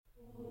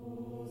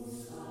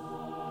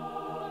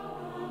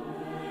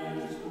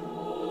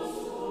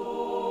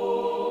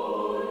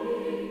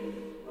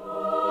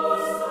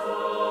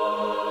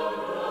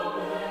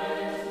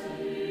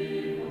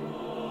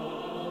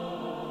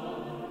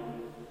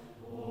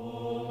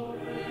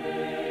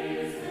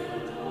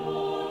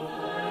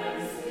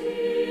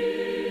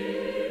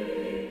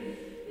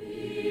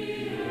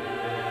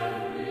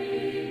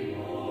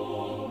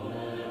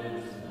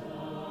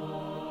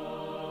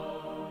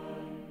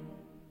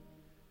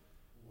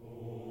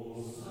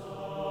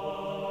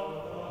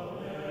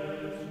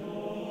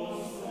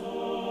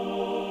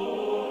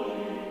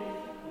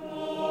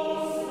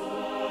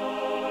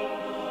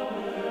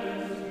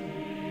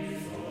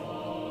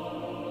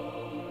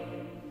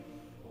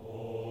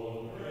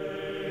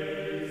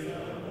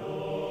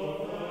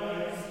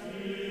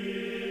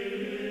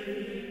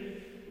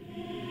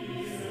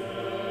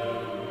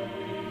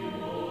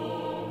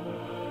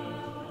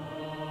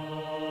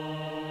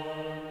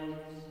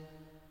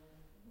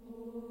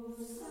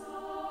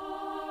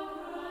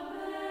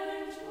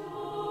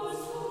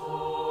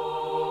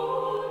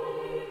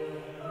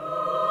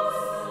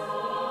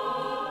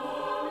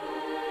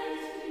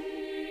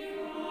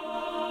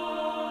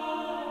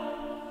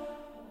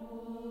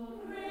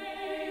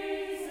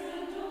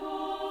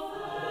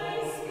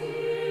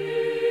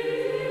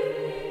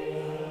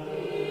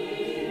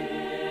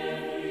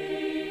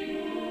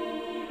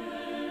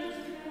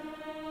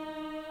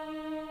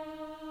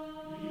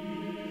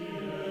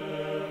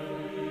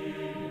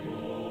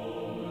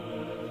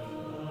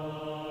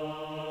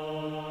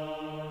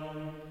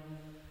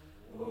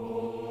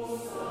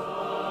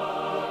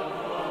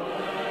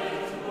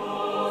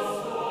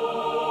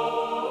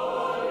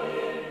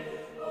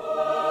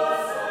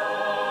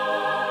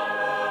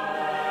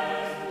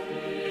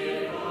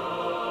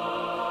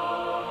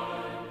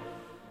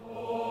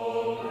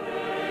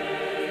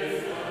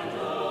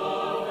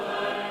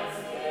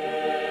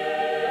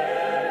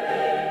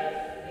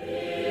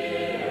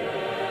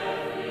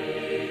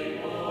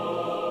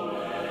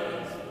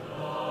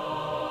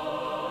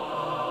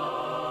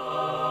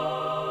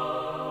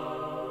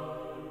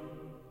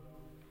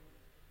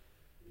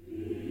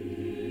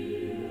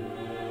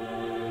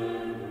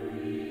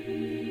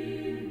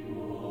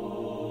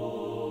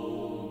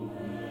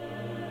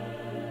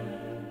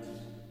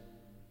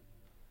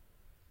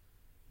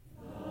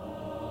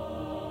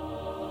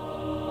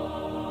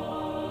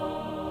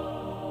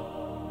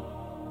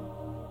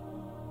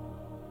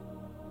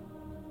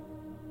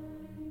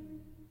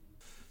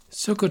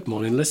So good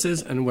morning,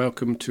 listeners, and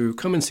welcome to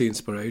Come and See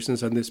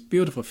Inspirations on this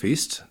beautiful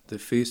feast, the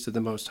Feast of the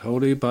Most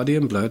Holy Body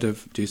and Blood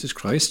of Jesus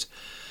Christ.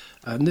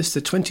 And this is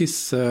the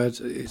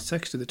 23rd, it's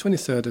actually the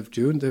 23rd of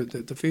June,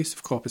 the Feast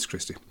of Corpus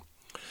Christi.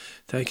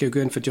 Thank you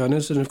again for joining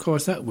us. And of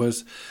course, that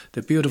was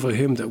the beautiful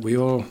hymn that we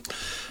all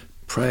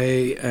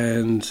pray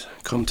and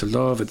come to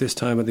love at this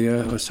time of the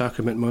year. O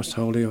Sacrament Most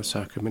Holy, O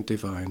Sacrament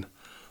Divine,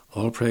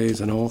 all praise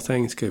and all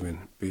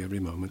thanksgiving be every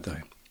moment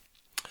thine.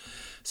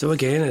 So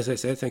again, as I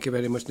said, thank you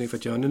very much, Nick, for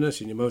joining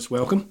us, and you're most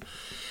welcome.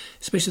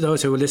 Especially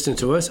those who are listening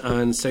to us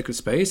on Sacred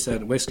Space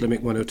at West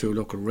Limerick 102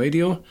 Local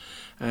Radio,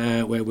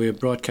 where we're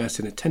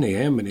broadcasting at 10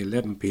 a.m. and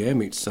 11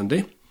 p.m. each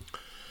Sunday.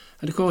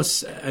 And of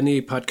course, any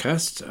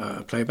podcasts,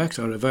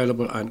 playbacks are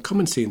available on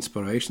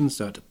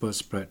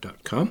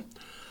comeandseeinspirations.buzzsprout.com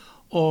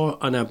or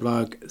on our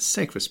blog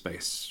Sacred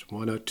Space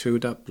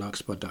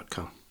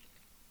 102.blogspot.com.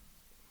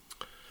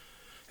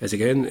 As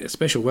again, a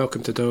special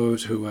welcome to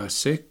those who are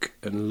sick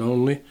and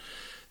lonely,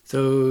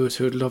 those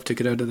who'd love to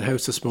get out of the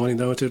house this morning,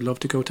 those who'd love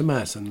to go to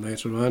Mass. And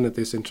later on at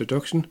this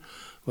introduction,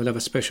 we'll have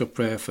a special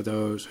prayer for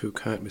those who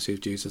can't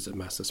receive Jesus at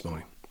Mass this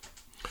morning.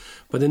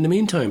 But in the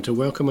meantime, to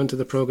welcome onto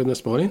the programme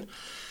this morning,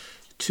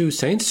 two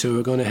saints who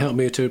are going to help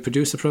me to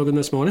produce the programme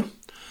this morning.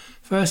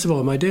 First of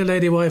all, my dear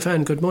lady wife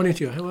Anne, good morning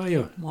to you. How are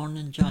you?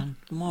 Morning, John.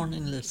 Good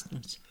morning,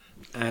 listeners.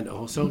 And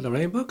also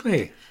Lorraine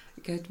Buckley.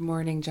 Good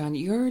morning, John.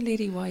 Your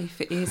lady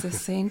wife is a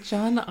saint,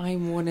 John.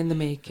 I'm one in the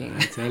making. I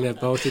tell you,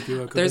 both of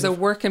you are good. There's a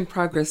work in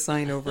progress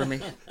sign over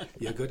me.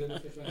 You're good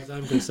enough as far as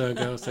I'm concerned,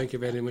 girls. Thank you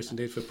very much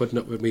indeed for putting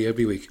up with me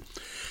every week.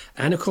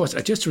 And of course,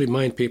 just to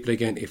remind people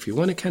again, if you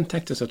want to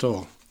contact us at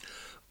all,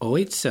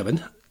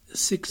 087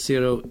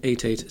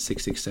 6088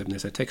 667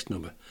 is our text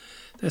number.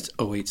 That's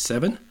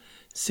 087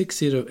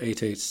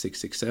 6088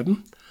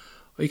 667.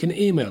 Or you can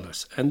email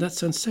us, and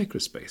that's on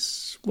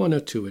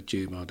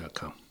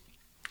sacredspace102@gmail.com.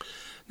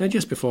 Now,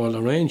 just before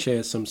Lorraine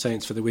shares some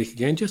saints for the week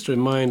again, just to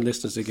remind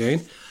listeners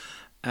again,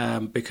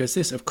 because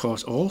this, of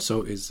course,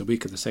 also is the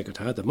week of the Sacred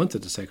Heart, the month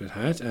of the Sacred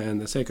Heart,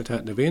 and the Sacred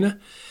Heart Novena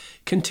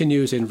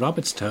continues in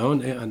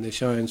Robertstown on the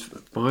Shines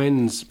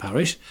Vines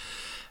Parish.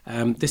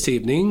 This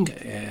evening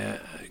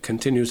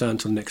continues on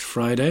until next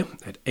Friday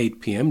at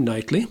 8 p.m.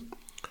 nightly.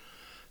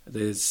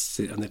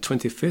 There's on the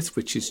 25th,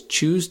 which is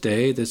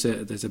Tuesday, there's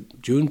a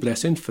June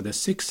blessing for the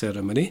sixth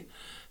ceremony,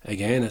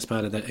 again as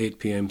part of that 8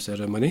 p.m.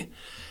 ceremony.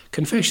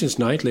 Confessions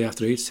nightly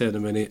after each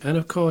ceremony, and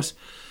of course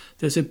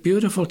there's a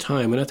beautiful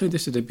time, and I think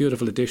this is a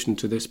beautiful addition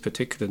to this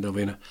particular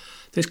novena.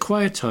 There's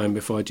quiet time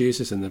before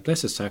Jesus in the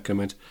Blessed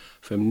Sacrament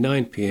from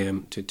 9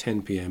 p.m. to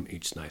 10 p.m.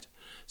 each night.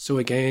 So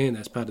again,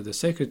 as part of the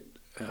Sacred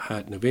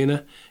Heart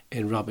Novena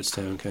in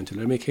Robertstown, County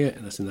Limerick here,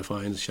 and that's in the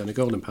Fines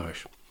Shanagolden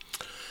Parish.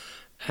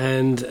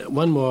 And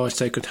one more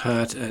Sacred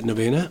Heart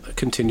Novena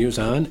continues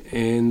on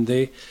in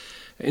the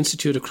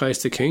Institute of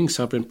Christ the King,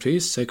 Sovereign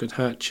Priest, Sacred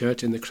Heart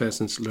Church in the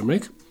Crescents,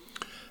 Limerick.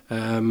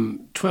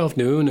 12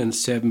 noon and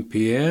 7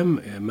 p.m.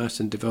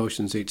 Mass and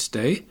devotions each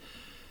day.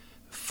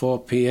 4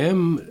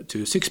 p.m.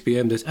 to 6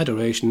 p.m. there's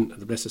adoration of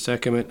the Blessed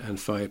Sacrament,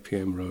 and 5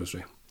 p.m.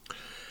 Rosary.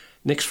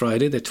 Next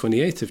Friday, the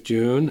 28th of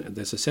June,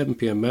 there's a 7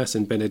 p.m. Mass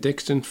and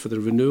benediction for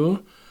the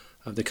renewal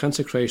of the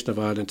consecration of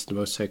Ireland to the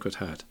Most Sacred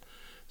Heart.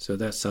 So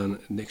that's on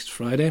next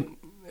Friday,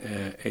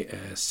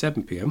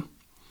 7 p.m.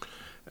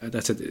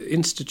 That's at the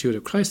Institute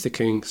of Christ the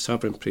King,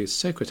 Sovereign Priest,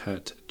 Sacred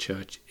Heart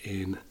Church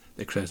in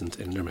the Crescent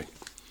in Limerick.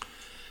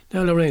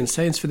 Now, Lorraine,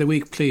 saints for the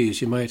week,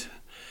 please. You might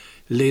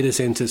lead us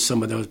into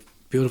some of those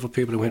beautiful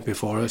people who went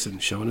before us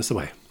and showing us the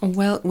way.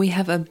 Well, we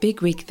have a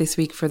big week this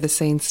week for the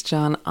saints,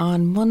 John.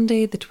 On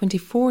Monday, the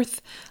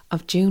 24th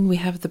of June, we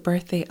have the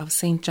birthday of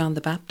St. John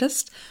the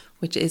Baptist,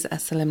 which is a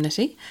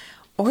solemnity.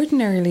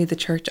 Ordinarily, the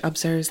Church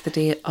observes the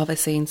day of a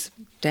saint's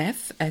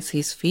death as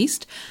his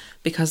feast,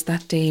 because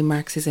that day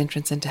marks his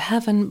entrance into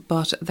heaven,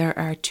 but there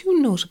are two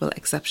notable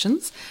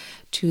exceptions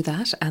to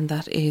that, and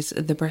that is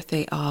the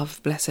birthday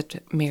of Blessed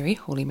Mary,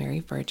 Holy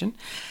Mary, Virgin,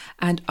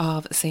 and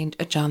of St.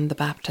 John the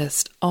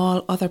Baptist.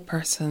 All other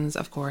persons,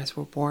 of course,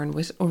 were born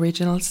with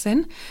original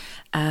sin,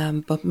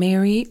 but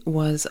Mary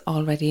was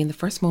already in the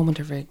first moment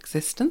of her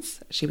existence.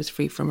 She was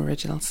free from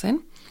original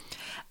sin.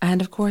 And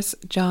of course,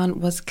 John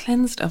was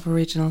cleansed of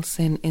original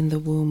sin in the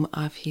womb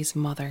of his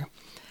mother.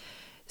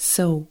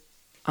 So,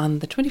 on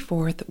the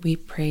 24th, we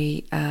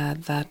pray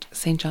that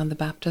St. John the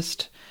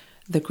Baptist,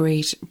 the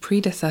great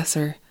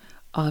predecessor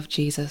of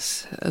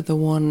Jesus, the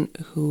one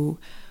who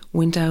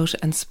went out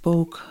and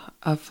spoke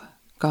of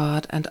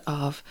God and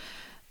of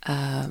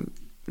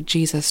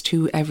Jesus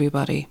to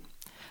everybody,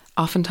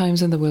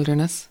 oftentimes in the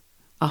wilderness,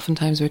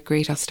 oftentimes with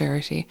great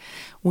austerity.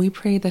 We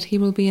pray that he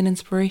will be an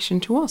inspiration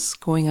to us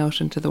going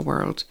out into the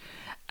world,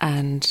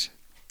 and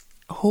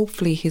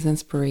hopefully his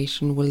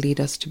inspiration will lead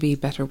us to be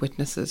better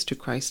witnesses to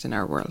Christ in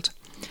our world.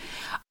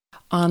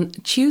 On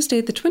Tuesday,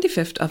 the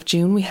 25th of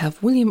June, we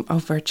have William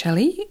of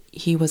Vercelli.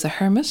 He was a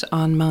hermit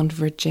on Mount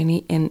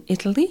Vergine in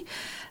Italy,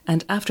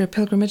 and after a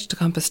pilgrimage to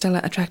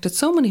Compostela attracted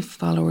so many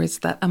followers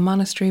that a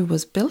monastery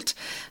was built.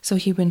 So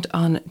he went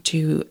on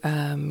to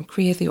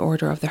create the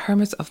Order of the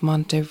Hermits of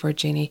Monte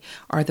Vergine,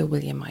 or the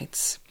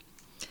Williamites.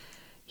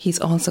 He's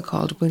also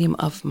called William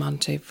of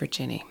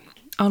Montevergine.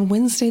 On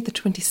Wednesday, the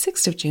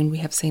 26th of June, we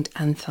have St.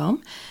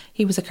 Anthelm.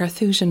 He was a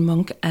Carthusian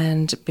monk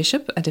and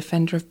bishop, a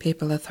defender of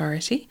papal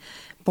authority.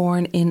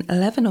 Born in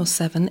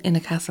 1107 in a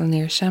castle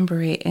near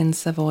Chambéry in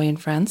Savoy in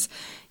France,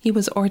 he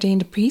was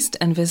ordained a priest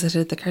and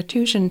visited the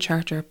Carthusian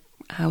Charter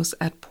House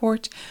at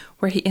Port,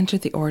 where he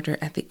entered the order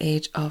at the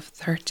age of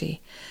 30.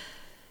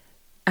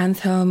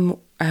 Anthelm,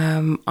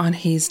 on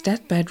his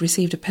deathbed,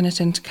 received a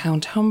penitent,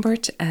 Count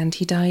Humbert, and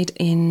he died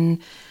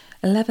in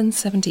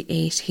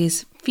 1178.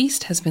 His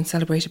feast has been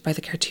celebrated by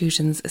the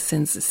Carthusians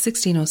since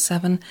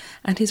 1607,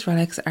 and his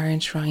relics are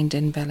enshrined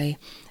in Belley.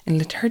 In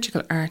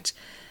liturgical art,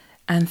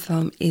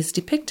 Anthelm is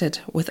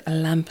depicted with a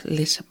lamp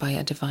lit by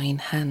a divine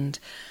hand.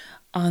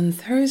 On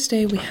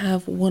Thursday, we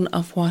have one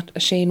of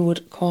what Shane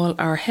would call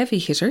our heavy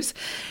hitters,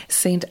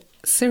 St.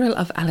 Cyril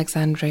of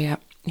Alexandria.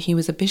 He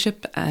was a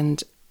bishop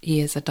and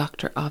he is a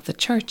doctor of the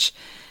church.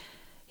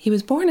 He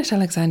was born at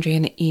Alexandria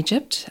in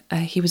Egypt.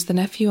 He was the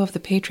nephew of the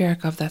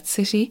patriarch of that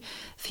city,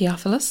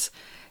 Theophilus.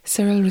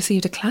 Cyril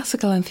received a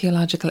classical and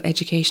theological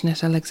education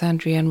at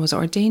Alexandria and was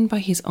ordained by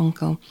his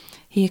uncle.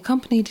 He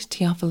accompanied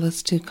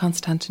Theophilus to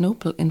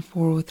Constantinople in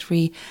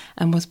 403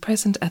 and was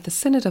present at the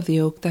Synod of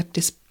the Oak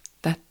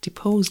that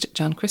deposed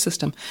John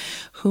Chrysostom,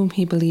 whom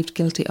he believed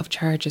guilty of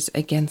charges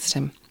against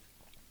him.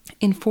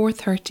 In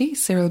 430,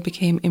 Cyril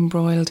became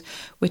embroiled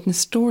with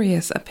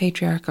Nestorius, a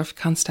patriarch of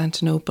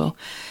Constantinople.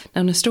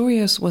 Now,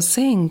 Nestorius was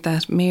saying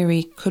that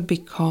Mary could be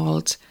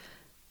called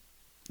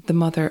the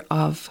mother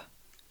of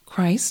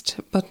Christ,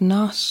 but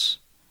not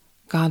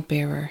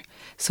God-bearer.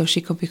 So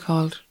she could be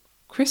called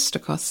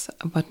Christocus,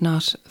 but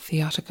not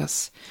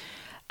Theotokos.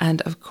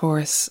 And of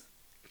course,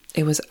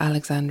 it was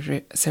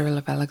Cyril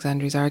of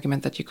Alexandria's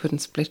argument that you couldn't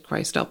split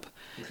Christ up.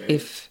 Okay.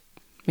 If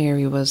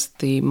Mary was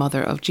the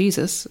mother of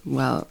Jesus,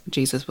 well,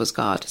 Jesus was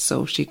God,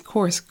 so she, of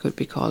course, could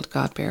be called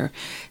God-bearer.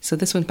 So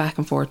this went back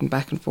and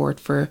forth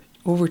for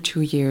over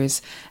 2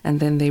 years, and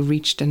then they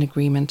reached an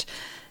agreement.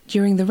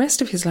 During the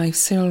rest of his life,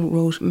 Cyril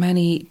wrote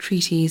many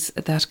treatises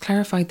that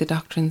clarified the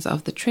doctrines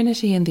of the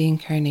Trinity and the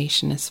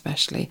Incarnation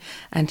especially,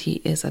 and he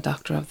is a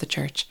doctor of the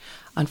Church.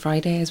 On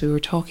Friday, as we were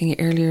talking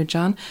earlier,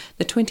 John,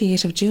 the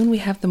 28th of June, we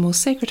have the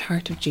Most Sacred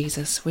Heart of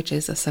Jesus, which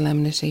is a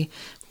solemnity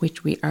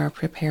which we are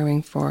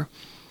preparing for.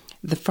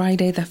 The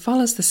Friday that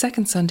follows the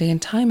second Sunday in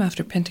time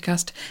after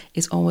Pentecost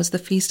is always the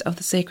Feast of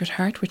the Sacred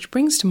Heart, which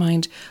brings to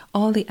mind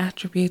all the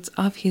attributes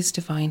of his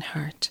divine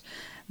heart,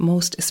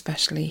 most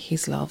especially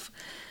his love.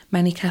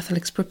 Many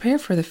Catholics prepare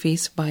for the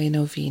feast by a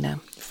novena.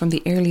 From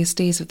the earliest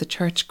days of the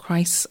Church,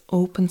 Christ's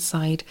open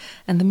side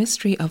and the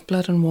mystery of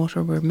blood and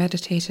water were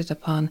meditated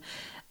upon,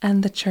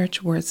 and the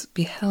Church was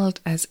beheld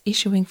as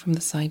issuing from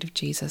the side of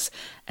Jesus,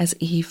 as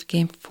Eve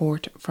came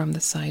forth from the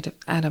side of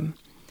Adam.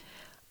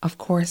 Of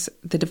course,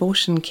 the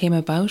devotion came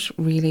about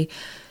really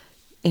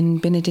in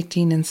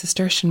Benedictine and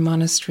Cistercian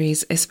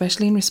monasteries,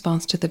 especially in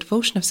response to the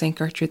devotion of St.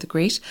 Gertrude the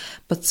Great,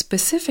 but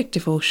specific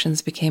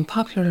devotions became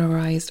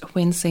popularised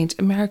when St.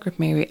 Margaret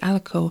Mary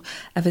Alacoque,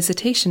 a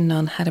visitation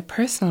nun, had a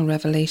personal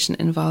revelation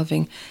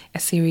involving a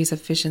series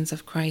of visions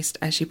of Christ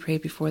as she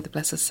prayed before the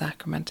Blessed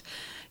Sacrament.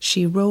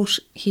 She wrote,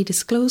 "He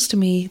disclosed to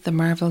me the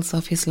marvels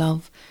of his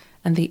love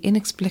and the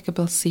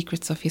inexplicable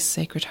secrets of his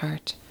sacred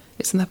heart."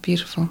 Isn't that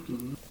beautiful?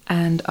 Mm-hmm.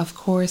 And of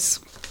course,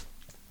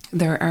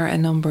 there are a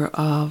number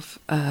of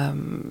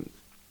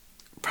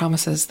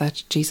promises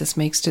that Jesus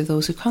makes to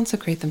those who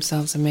consecrate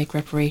themselves and make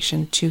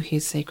reparation to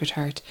his Sacred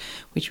Heart,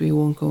 which we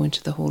won't go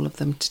into the whole of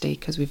them today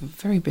because we have a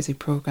very busy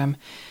programme.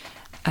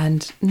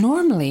 And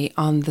normally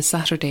on the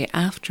Saturday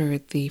after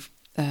the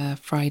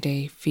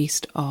Friday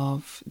Feast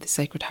of the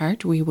Sacred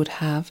Heart, we would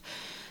have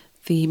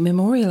the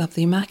memorial of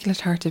the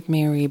Immaculate Heart of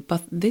Mary.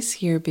 But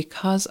this year,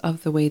 because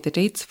of the way the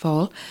dates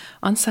fall,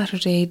 on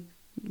Saturday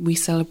we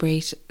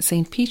celebrate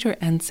St. Peter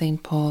and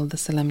St. Paul, the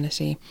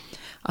solemnity.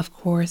 Of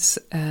course,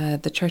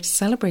 the Church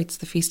celebrates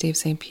the feast day of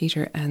St.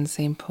 Peter and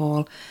St.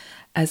 Paul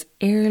as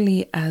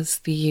early as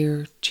the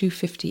year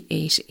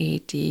 258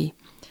 AD.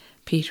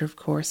 Peter, of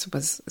course,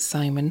 was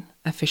Simon,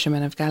 a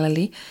fisherman of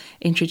Galilee,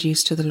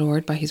 introduced to the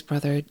Lord by his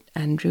brother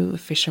Andrew, a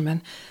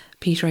fisherman.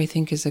 Peter, I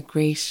think, is a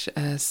great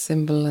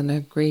symbol and a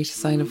great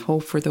sign of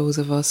hope for those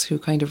of us who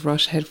kind of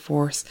rush head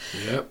first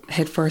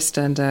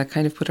and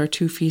kind of put our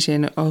 2 feet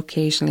in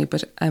occasionally,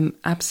 but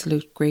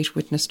absolute great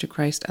witness to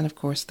Christ and, of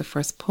course, the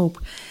first Pope.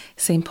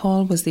 St.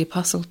 Paul was the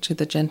apostle to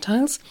the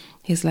Gentiles.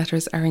 His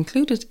letters are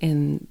included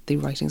in the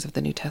writings of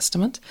the New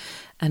Testament,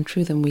 and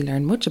through them we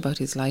learn much about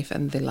his life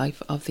and the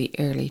life of the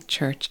early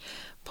church.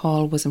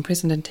 Paul was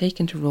imprisoned and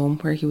taken to Rome,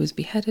 where he was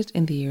beheaded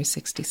in the year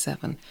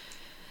 67.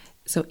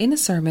 So in a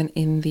sermon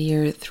in the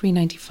year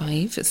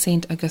 395,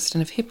 St.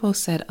 Augustine of Hippo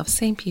said of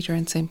St. Peter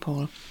and St.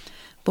 Paul,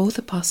 "Both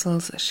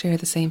apostles share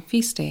the same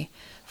feast day,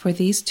 for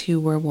these two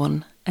were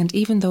one, and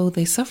even though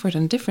they suffered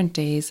on different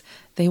days,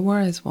 they were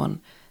as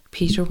one.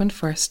 Peter went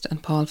first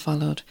and Paul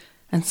followed,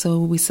 and so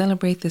we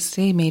celebrate this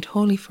day made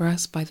holy for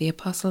us by the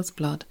apostles'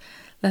 blood.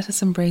 Let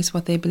us embrace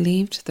what they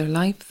believed, their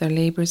life, their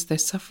labours, their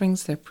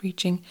sufferings, their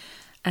preaching,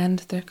 and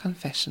their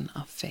confession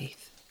of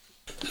faith."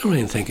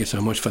 Lorraine, thank you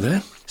so much for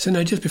that. So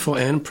now, just before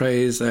Anne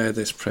prays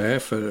this prayer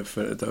for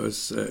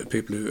those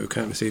people who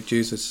can't receive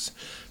Jesus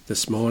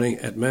this morning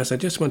at Mass, I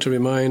just want to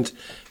remind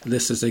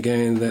listeners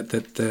again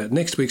that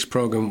next week's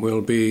programme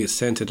will be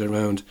centred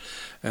around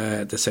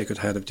the Sacred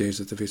Heart of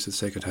Jesus, the Feast of the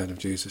Sacred Heart of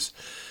Jesus.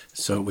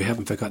 So we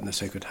haven't forgotten the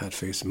Sacred Heart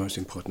Feast, the most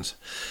important.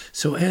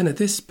 So Anne, at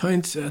this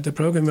point of the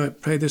programme, I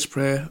pray this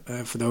prayer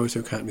for those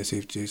who can't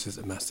receive Jesus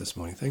at Mass this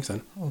morning. Thanks,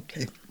 Anne.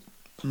 Okay.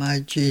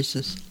 My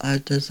Jesus, I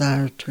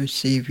desire to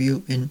receive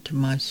you into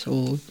my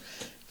soul.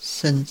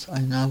 Since I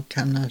now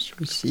cannot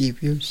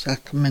receive you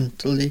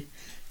sacramentally,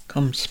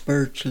 come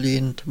spiritually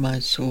into my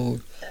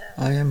soul.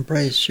 I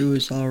embrace you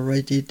as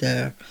already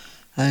there.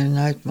 I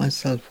unite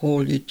myself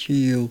wholly to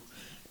you.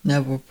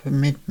 Never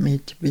permit me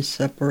to be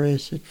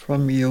separated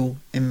from you.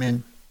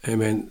 Amen.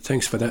 Amen.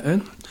 Thanks for that,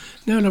 Anne.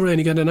 Now, Lorraine,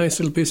 you got a nice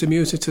little piece of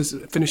music to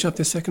finish up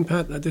this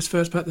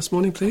first part this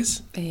morning,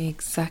 please?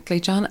 Exactly,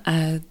 John.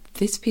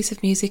 This piece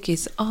of music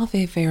is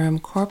Ave Verum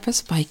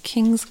Corpus by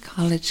King's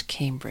College,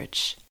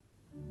 Cambridge.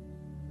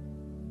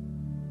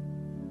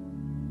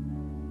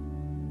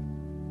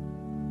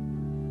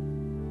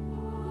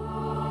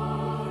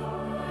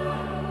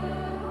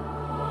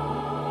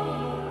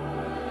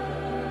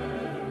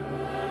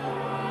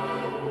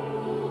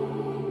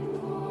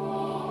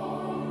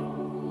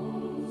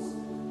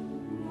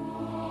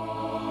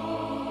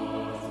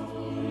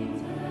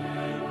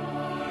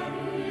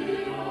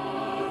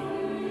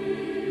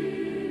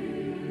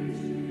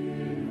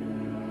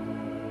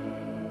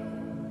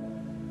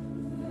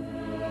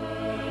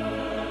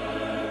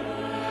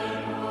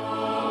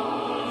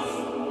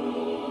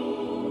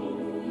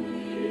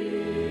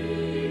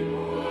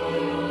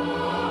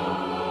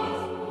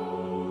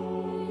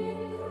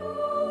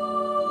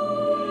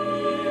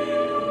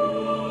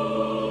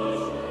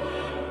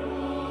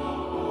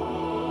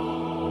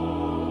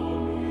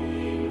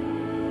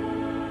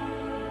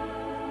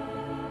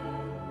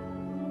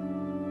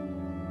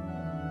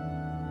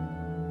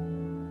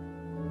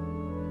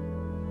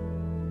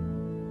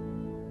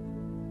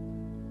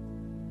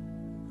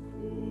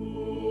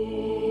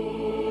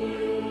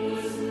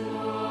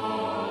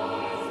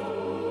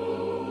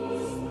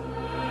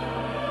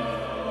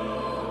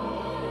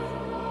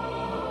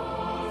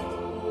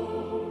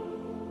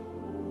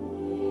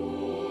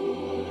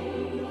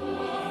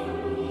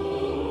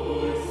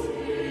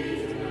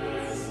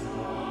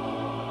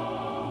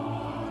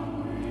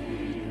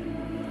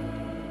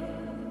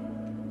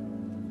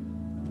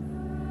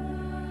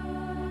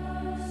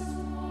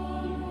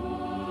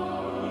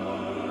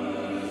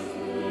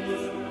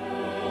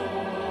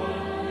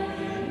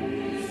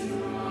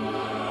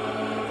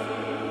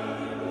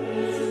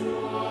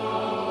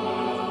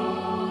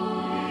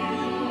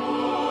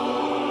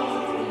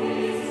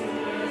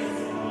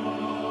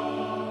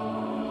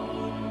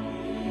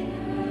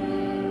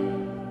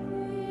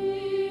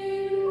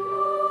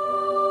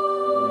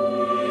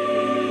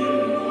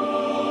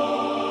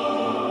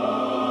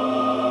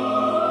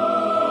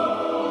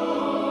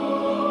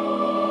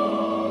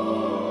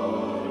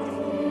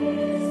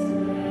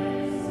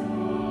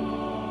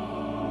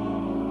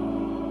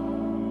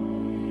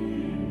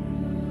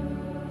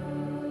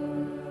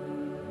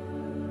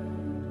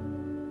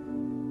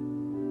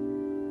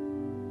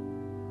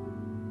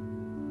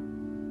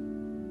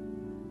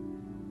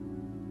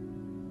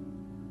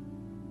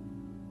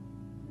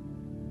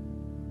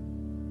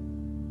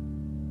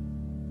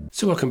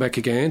 So welcome back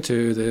again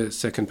to the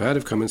second part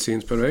of Come and See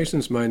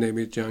Inspirations. My name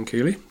is John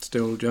Keeley,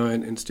 still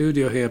joined in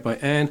studio here by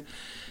Anne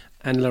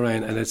and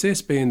Lorraine. And as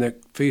this being the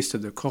Feast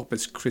of the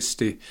Corpus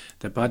Christi,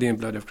 the body and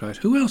blood of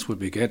Christ, who else would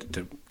we get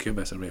to give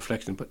us a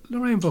reflection but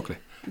Lorraine Buckley,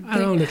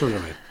 our own little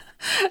Lorraine?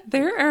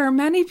 There are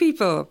many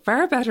people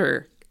far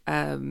better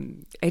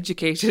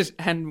educated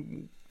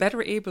and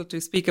better able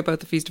to speak about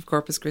the Feast of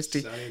Corpus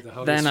Christi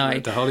than I.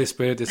 The Holy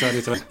Spirit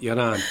decided to... You're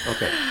on.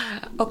 Okay.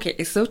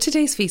 Okay, so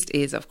today's feast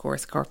is, of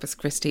course, Corpus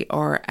Christi,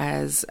 or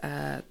as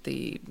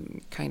the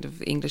kind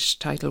of English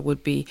title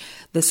would be,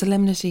 the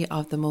Solemnity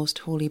of the Most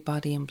Holy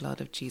Body and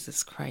Blood of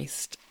Jesus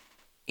Christ,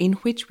 in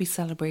which we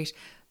celebrate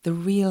the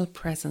real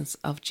presence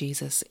of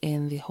Jesus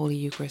in the Holy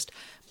Eucharist,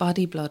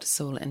 body, blood,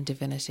 soul and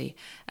divinity.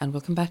 And we'll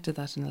come back to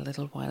that in a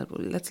little while.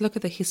 But let's look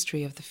at the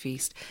history of the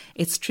feast.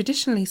 It's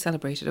traditionally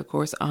celebrated, of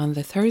course, on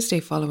the Thursday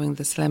following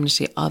the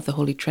Solemnity of the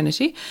Holy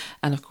Trinity.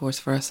 And of course,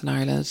 for us in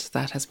Ireland,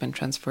 that has been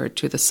transferred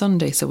to the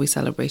Sunday, so we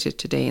celebrate it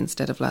today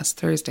instead of last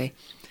Thursday.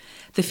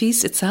 The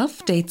feast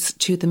itself dates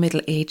to the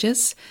Middle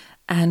Ages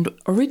and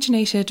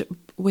originated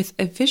with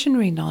a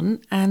visionary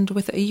nun and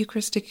with a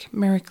Eucharistic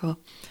miracle.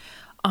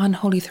 On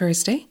Holy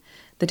Thursday,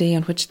 the day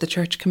on which the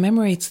Church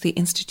commemorates the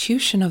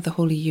institution of the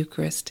Holy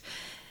Eucharist,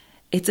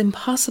 it's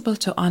impossible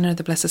to honour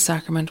the Blessed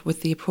Sacrament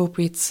with the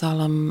appropriate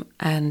solemn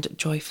and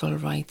joyful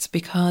rites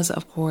because,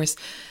 of course,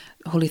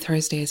 Holy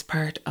Thursday is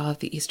part of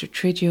the Easter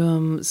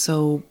Triduum,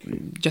 so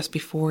just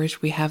before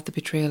it we have the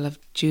betrayal of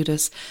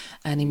Judas,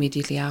 and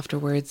immediately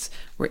afterwards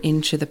we're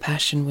into the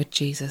Passion with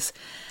Jesus.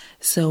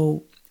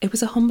 So It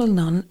was a humble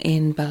nun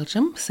in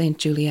Belgium, St.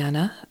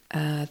 Juliana,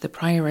 the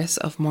prioress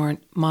of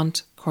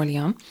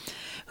Mont-Corleone,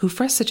 who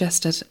first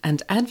suggested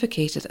and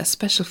advocated a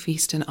special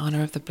feast in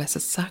honour of the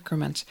Blessed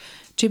Sacrament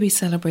to be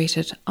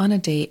celebrated on a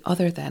day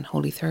other than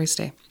Holy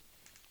Thursday.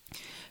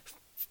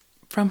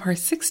 From her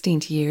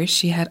 16th year,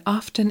 she had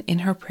often in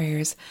her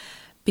prayers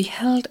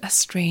beheld a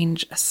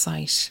strange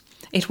sight.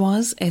 It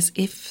was as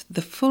if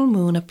the full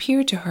moon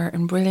appeared to her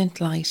in brilliant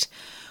light,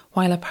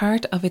 while a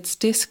part of its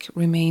disk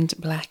remained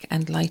black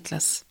and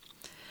lightless.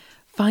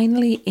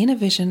 Finally, in a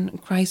vision,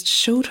 Christ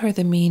showed her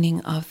the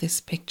meaning of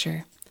this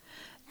picture.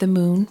 The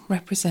moon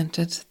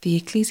represented the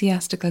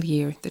ecclesiastical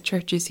year, the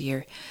church's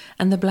year,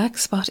 and the black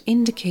spot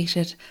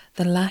indicated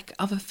the lack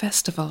of a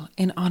festival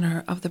in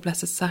honour of the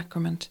Blessed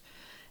Sacrament.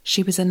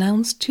 She was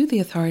announced to the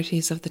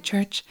authorities of the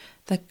church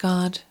that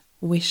God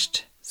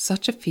wished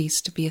such a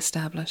feast to be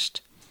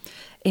established.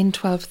 In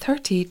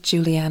 1230,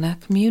 Juliana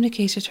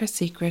communicated her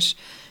secret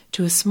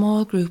to a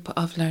small group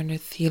of learned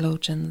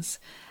theologians.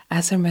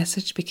 As her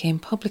message became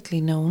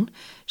publicly known,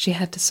 she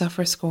had to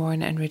suffer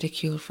scorn and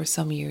ridicule for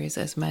some years,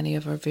 as many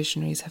of our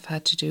visionaries have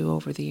had to do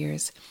over the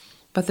years.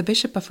 But the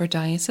bishop of her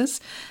diocese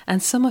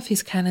and some of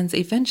his canons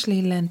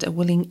eventually lent a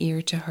willing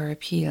ear to her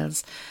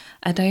appeals.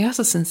 A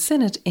diocesan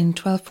synod in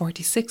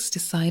 1246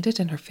 decided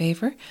in her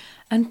favour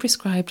and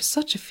prescribed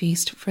such a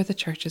feast for the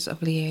churches of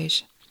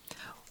Liège.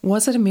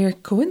 Was it a mere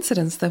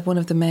coincidence that one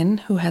of the men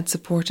who had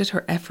supported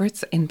her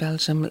efforts in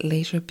Belgium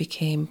later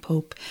became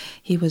Pope?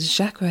 He was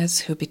Jacques,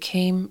 who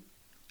became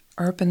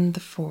Urban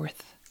IV.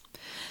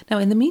 Now,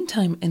 in the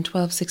meantime, in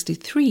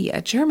 1263,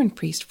 a German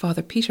priest,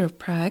 Father Peter of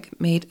Prague,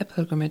 made a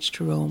pilgrimage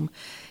to Rome.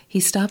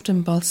 He stopped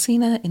in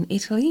Bolsena in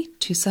Italy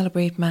to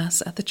celebrate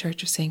Mass at the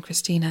Church of St.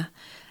 Christina.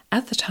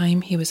 At the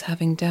time, he was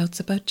having doubts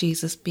about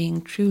Jesus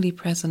being truly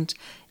present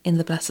in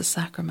the Blessed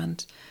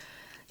Sacrament.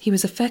 He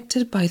was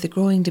affected by the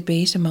growing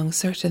debate among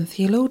certain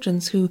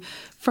theologians who,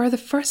 for the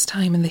first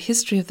time in the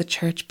history of the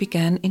Church,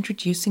 began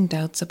introducing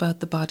doubts about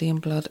the body and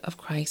blood of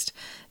Christ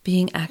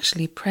being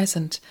actually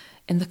present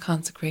in the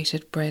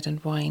consecrated bread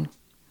and wine.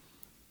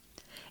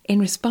 In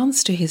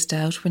response to his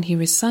doubt, when he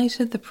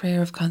recited the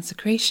prayer of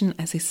consecration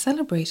as he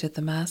celebrated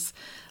the Mass,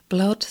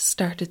 blood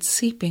started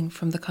seeping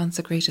from the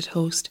consecrated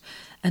host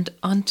and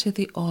onto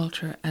the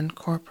altar and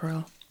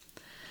corporal.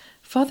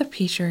 Father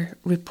Peter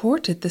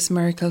reported this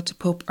miracle to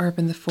Pope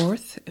Urban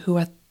IV, who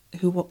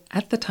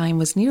at the time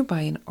was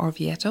nearby in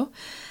Orvieto,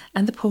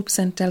 and the Pope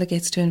sent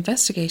delegates to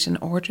investigate and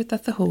ordered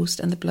that the host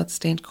and the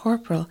blood-stained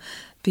corporal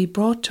be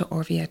brought to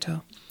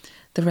Orvieto.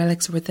 The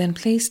relics were then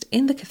placed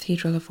in the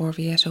Cathedral of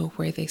Orvieto,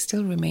 where they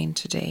still remain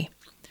today.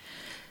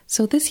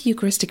 So this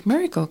Eucharistic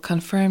miracle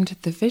confirmed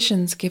the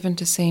visions given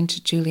to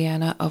Saint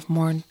Juliana of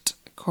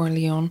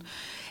Mont-Corleone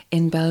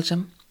in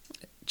Belgium.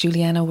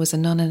 Juliana was a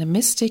nun and a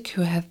mystic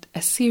who had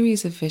a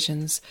series of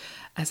visions,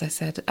 as I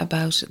said,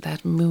 about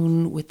that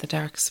moon with the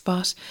dark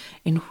spot,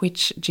 in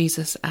which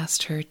Jesus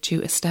asked her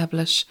to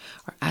establish,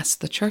 or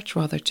asked the church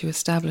rather, to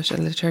establish a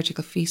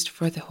liturgical feast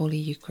for the Holy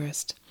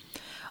Eucharist.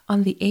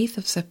 On the 8th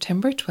of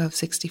September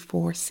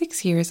 1264,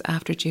 6 years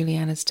after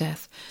Juliana's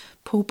death,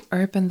 Pope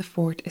Urban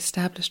IV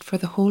established for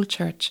the whole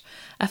church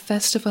a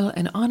festival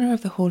in honour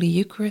of the Holy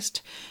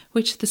Eucharist,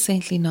 which the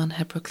saintly nun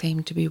had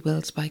proclaimed to be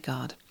willed by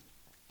God.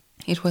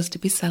 It was to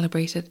be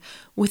celebrated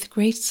with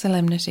great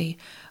solemnity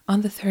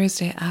on the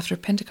Thursday after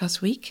Pentecost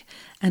week,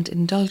 and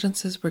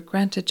indulgences were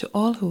granted to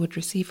all who would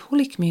receive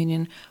Holy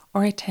Communion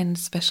or attend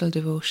special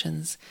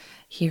devotions,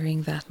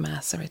 hearing that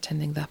Mass or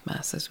attending that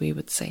Mass, as we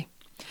would say.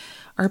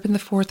 Urban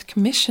IV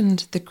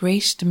commissioned the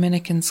great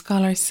Dominican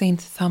scholar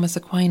St. Thomas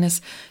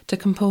Aquinas to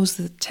compose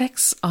the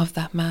texts of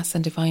that Mass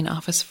and Divine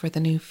Office for the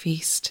new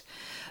feast.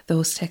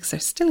 Those texts are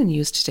still in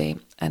use today,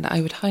 and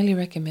I would highly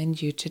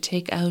recommend you to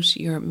take out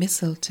your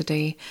missal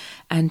today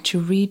and to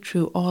read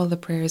through all the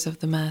prayers of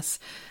the Mass.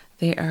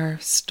 They are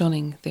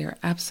stunning. They are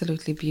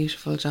absolutely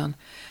beautiful, John.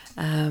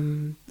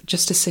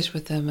 Just to sit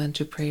with them and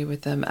to pray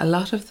with them. A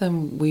lot of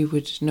them we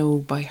would know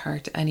by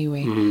heart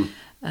anyway,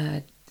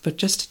 but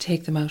just to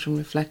take them out and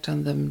reflect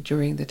on them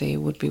during the day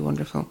would be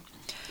wonderful.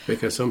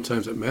 Because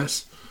sometimes at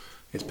Mass,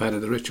 it's part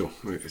of the ritual.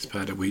 It's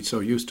part of, we're so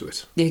used to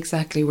it.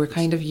 Exactly. We're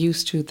kind of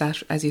used to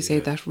that, as you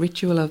say, that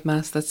ritual of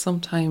Mass, that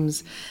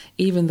sometimes,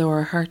 even though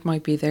our heart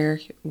might be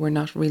there, we're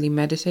not really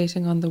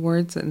meditating on the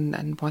words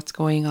and what's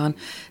going on.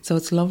 So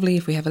it's lovely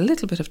if we have a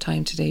little bit of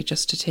time today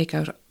just to take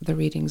out the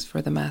readings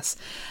for the Mass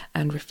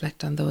and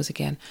reflect on those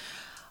again.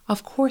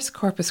 Of course,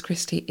 Corpus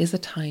Christi is a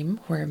time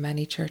where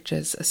many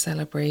churches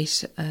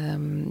celebrate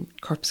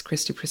Corpus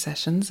Christi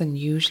processions, and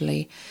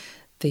usually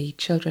the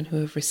children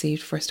who have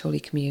received First Holy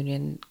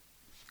Communion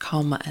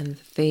come and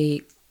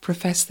they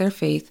profess their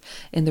faith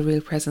in the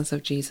real presence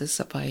of Jesus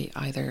by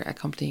either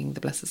accompanying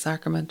the Blessed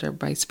Sacrament or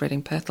by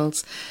spreading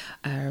petals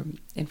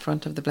in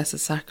front of the Blessed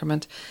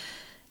Sacrament.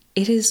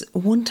 It is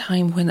one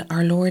time when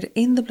our Lord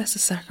in the Blessed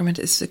Sacrament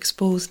is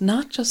exposed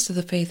not just to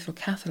the faithful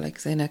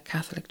Catholics in a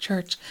Catholic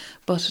church,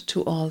 but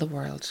to all the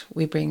world.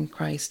 We bring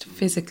Christ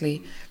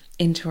physically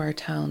into our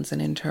towns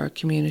and into our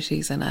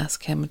communities and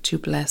ask him to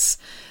bless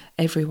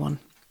everyone.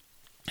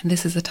 And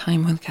this is a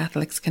time when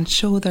Catholics can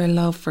show their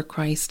love for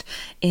Christ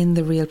in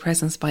the real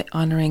presence by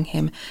honouring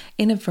him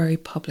in a very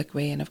public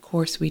way. And of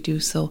course we do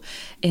so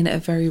in a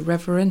very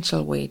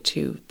reverential way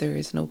too. There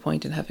is no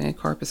point in having a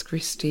Corpus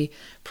Christi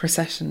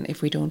procession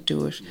if we don't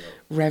do it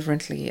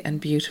reverently and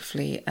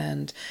beautifully.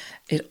 And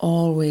it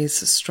always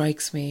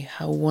strikes me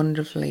how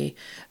wonderfully,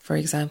 for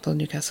example,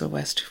 Newcastle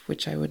West,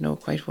 which I would know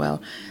quite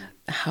well,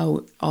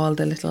 how all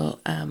the little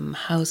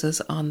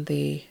houses on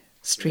the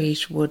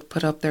street would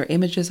put up their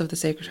images of the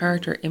Sacred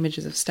Heart or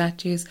images of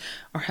statues,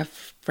 or have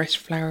fresh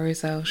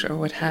flowers out, or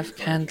would have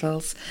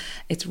candles.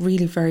 It's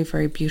really very,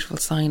 very beautiful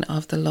sign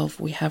of the love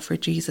we have for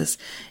Jesus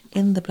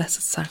in the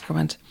Blessed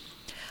Sacrament.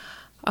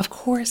 Of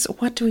course,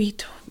 what do we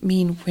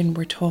mean when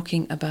we're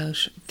talking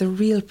about the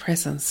real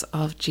presence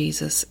of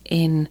Jesus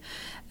in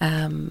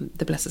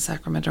the Blessed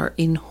Sacrament or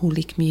in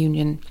Holy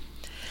Communion?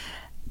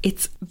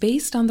 It's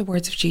based on the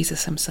words of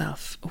Jesus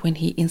himself when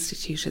he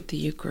instituted the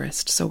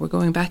Eucharist. So we're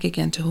going back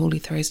again to Holy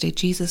Thursday.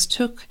 Jesus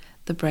took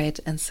the bread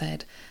and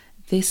said,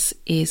 "This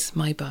is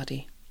my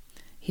body."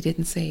 He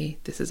didn't say,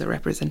 "This is a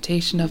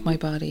representation of my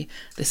body.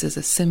 This is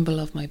a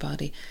symbol of my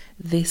body.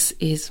 This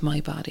is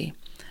my body."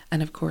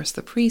 And of course,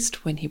 the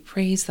priest, when he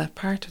prays that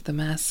part of the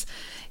Mass,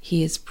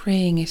 he is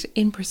praying it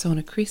in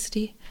persona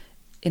Christi.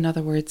 In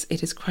other words,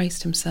 it is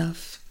Christ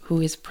himself who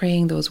is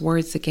praying those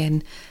words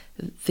again,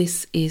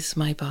 "This is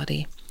my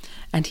body."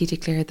 And he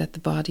declared that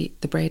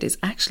the bread is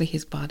actually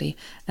his body,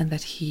 and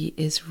that he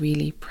is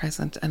really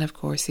present. And of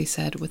course, he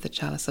said with the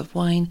chalice of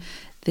wine,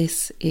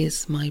 "This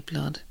is my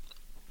blood."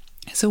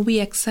 So we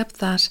accept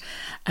that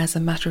as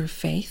a matter of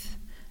faith.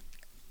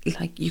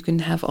 Like, you can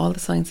have all the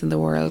science in the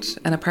world,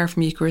 and apart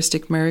from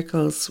Eucharistic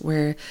miracles,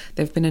 where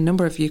there have been a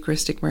number of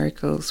Eucharistic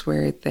miracles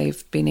where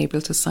they've been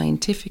able to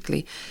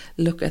scientifically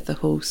look at the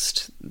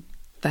host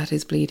that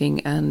is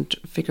bleeding and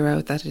figure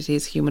out that it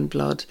is human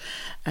blood,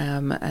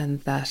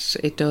 and that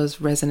it does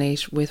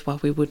resonate with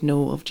what we would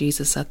know of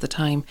Jesus at the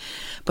time.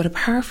 But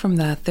apart from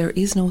that, there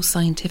is no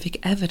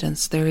scientific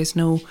evidence. There is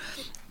no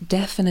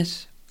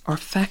definite or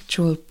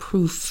factual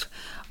proof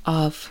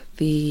of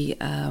the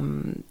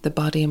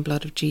body and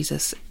blood of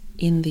Jesus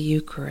in the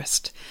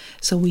Eucharist.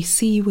 So we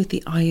see with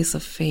the eyes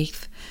of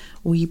faith.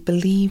 We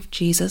believe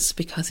Jesus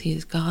because he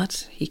is God.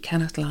 He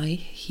cannot lie.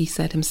 He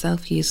said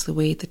himself he is the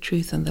way, the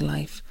truth and the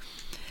life.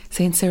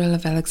 St. Cyril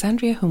of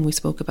Alexandria, whom we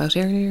spoke about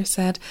earlier,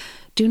 said,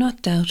 "Do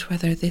not doubt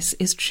whether this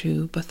is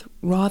true, but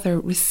rather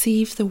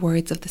receive the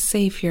words of the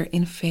Saviour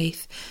in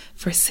faith,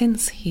 for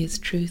since he is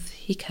truth,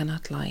 he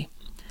cannot lie."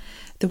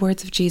 The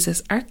words of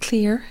Jesus are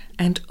clear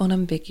and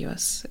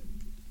unambiguous.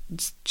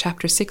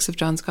 Chapter 6 of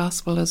John's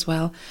Gospel as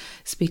well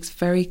speaks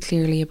very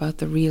clearly about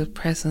the real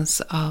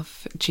presence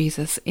of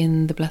Jesus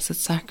in the Blessed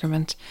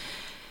Sacrament.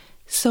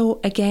 So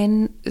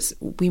again,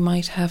 we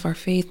might have our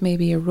faith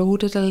maybe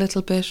eroded a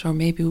little bit, or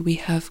maybe we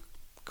have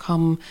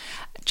come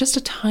just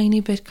a tiny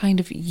bit kind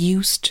of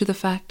used to the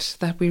fact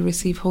that we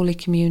receive Holy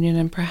Communion,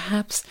 and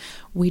perhaps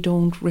we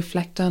don't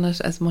reflect on it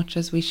as much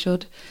as we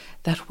should,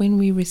 that when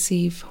we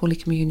receive Holy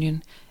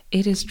Communion,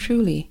 it is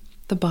truly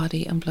the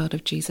body and blood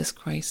of Jesus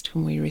Christ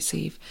whom we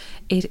receive.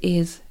 It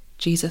is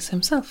Jesus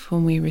himself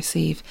whom we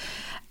receive.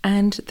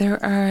 And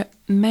there are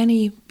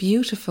many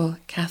beautiful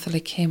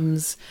Catholic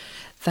hymns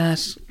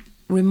that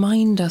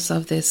remind us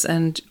of this,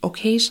 and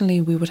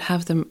occasionally we would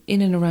have them in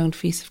and around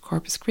Feast of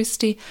Corpus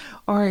Christi,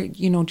 or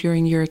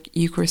during your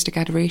Eucharistic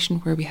adoration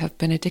where we have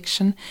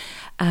benediction.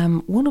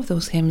 One of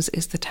those hymns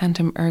is the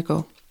Tantum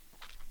Ergo,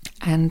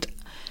 and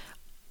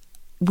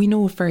we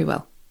know it very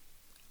well.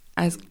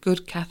 As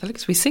good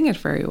Catholics, we sing it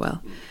very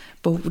well,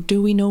 but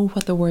do we know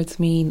what the words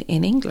mean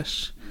in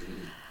English?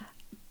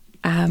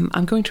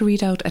 I'm going to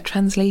read out a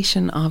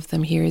translation of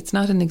them here. It's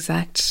not an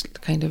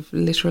exact kind of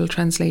literal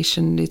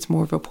translation, it's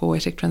more of a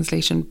poetic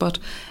translation, but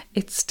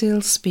it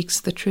still speaks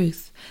the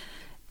truth.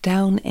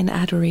 Down in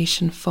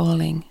adoration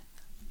falling,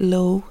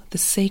 lo, the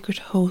sacred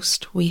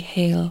host we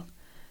hail.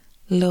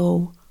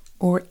 Lo,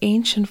 o'er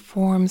ancient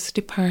forms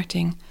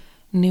departing,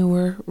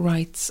 newer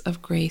rites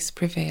of grace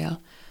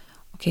prevail.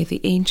 Okay,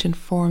 the ancient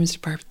forms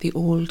depart, the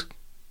old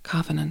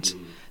covenant,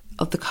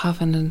 of the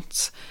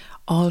covenants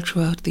all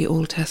throughout the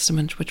Old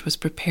Testament, which was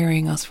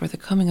preparing us for the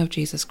coming of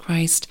Jesus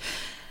Christ.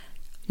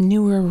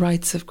 Newer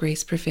rites of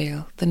grace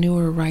prevail, the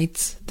newer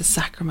rites, the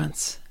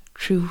sacraments,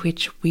 through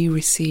which we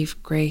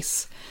receive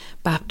grace,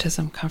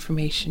 baptism,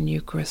 confirmation,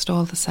 Eucharist,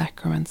 all the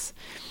sacraments.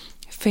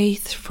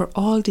 Faith for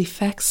all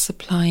defects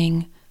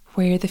supplying,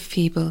 where the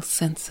feeble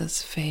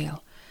senses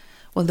fail.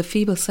 Well, the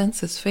feeble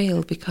senses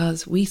fail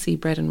because we see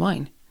bread and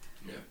wine.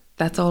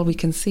 That's all we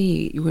can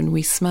see. When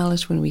we smell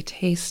it, when we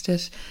taste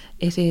it,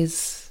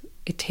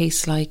 it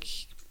tastes like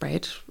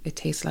bread, it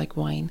tastes like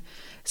wine.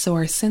 So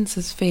our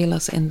senses fail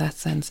us in that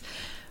sense.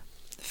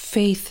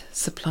 Faith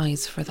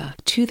supplies for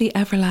that. To the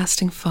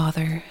everlasting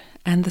Father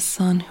and the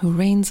Son who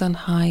reigns on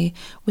high,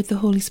 with the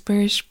Holy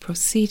Spirit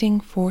proceeding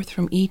forth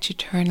from each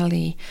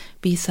eternally,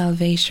 be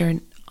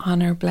salvation,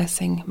 honour,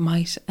 blessing,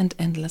 might and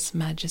endless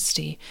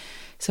majesty.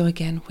 So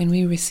again, when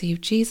we receive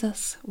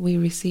Jesus, we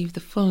receive the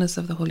fullness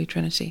of the Holy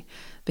Trinity,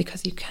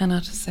 because you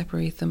cannot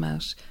separate them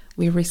out.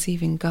 we're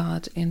receiving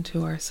God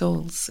into our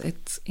souls.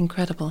 It's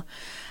incredible.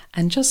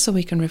 And just so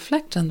we can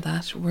reflect on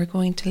that, we're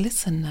going to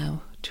listen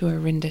now to a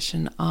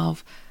rendition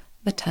of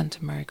the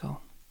Tantum Ergo.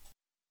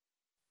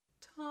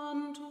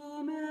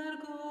 Tantum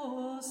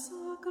ergo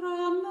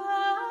sacramentum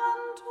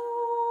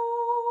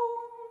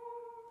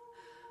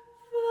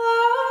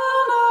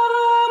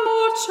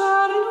veneremur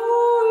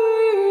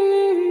cernui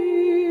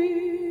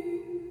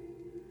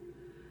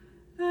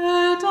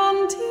et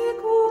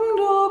antiquum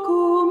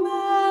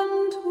documentum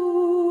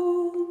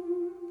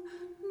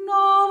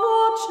novo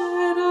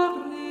cedere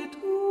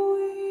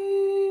tui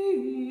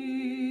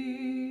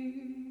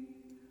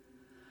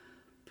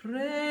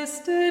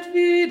prestet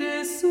vide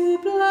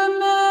supplementum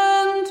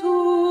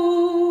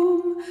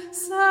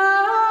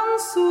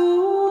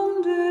sensum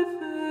defectui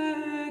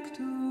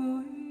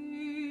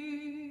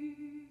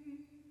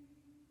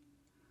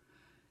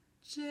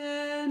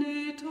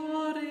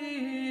genitori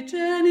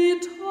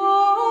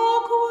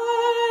genitoque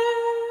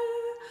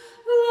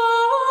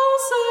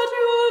lauset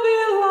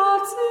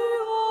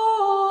jubilatio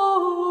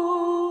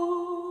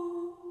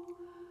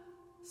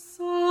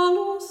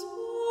salus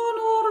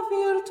bonor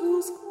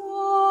virtus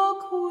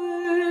quoque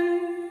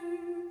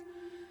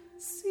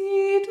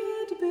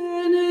sidet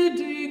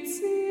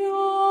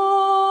benedictio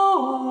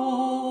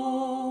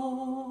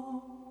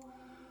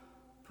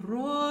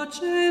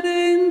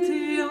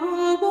procedenti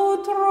ab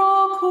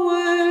utroque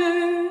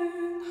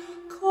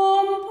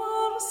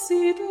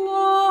comparsit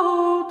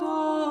laudatio.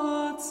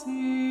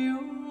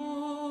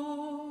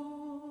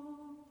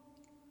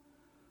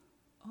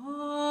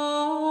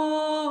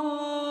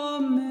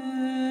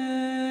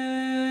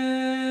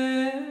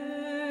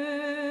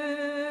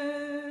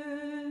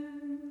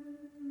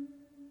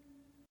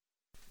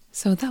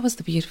 So that was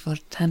the beautiful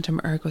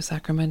Tantum Ergo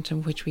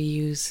Sacramentum, which we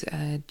use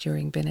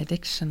during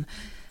benediction.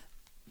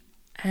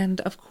 And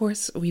of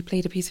course, we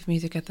played a piece of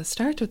music at the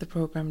start of the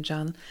programme,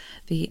 John,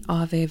 the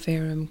Ave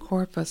Verum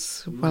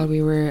Corpus, while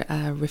we were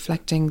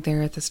reflecting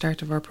there at the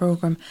start of our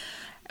programme,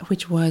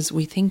 which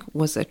we think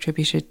was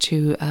attributed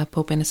to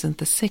Pope Innocent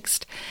VI.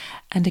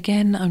 And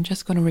again, I'm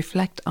just going to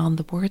reflect on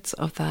the words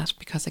of that,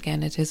 because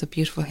again, it is a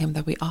beautiful hymn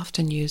that we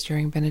often use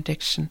during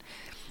benediction.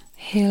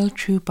 Hail,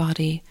 true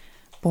body,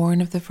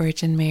 born of the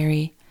Virgin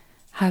Mary,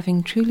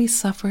 having truly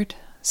suffered,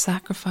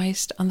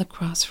 sacrificed on the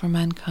cross for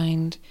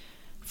mankind,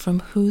 from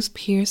whose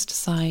pierced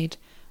side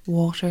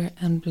water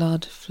and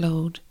blood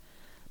flowed,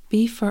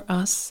 be for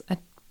us a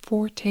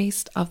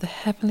foretaste of the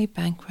heavenly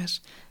banquet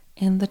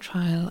in the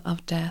trial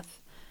of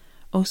death.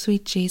 O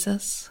sweet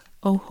Jesus,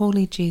 O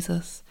holy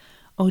Jesus,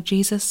 O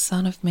Jesus,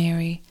 Son of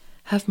Mary,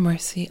 have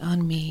mercy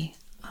on me.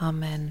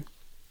 Amen.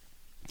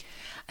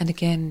 And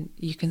again,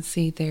 you can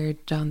see there,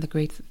 John, the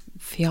great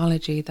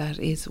theology that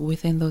is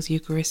within those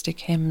Eucharistic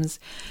hymns.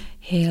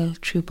 Hail,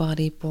 true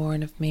body,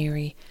 born of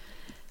Mary.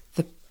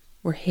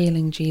 We're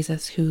hailing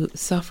Jesus, who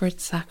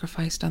suffered,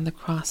 sacrificed on the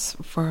cross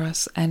for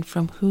us, and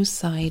from whose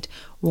side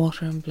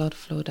water and blood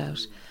flowed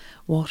out.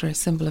 Water, a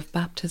symbol of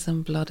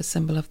baptism, blood, a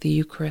symbol of the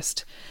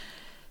Eucharist.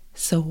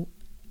 So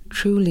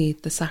truly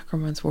the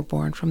sacraments were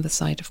born from the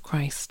side of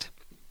Christ.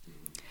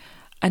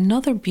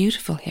 Another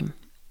beautiful hymn,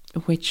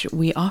 which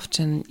we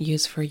often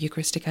use for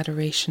Eucharistic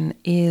adoration,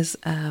 is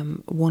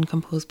one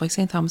composed by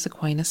St. Thomas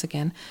Aquinas,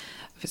 again,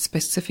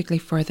 specifically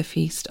for the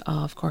feast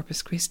of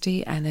Corpus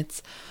Christi, and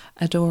it's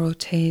Adoro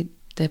te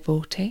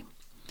Devote.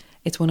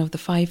 It's one of the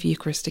 5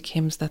 Eucharistic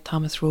hymns that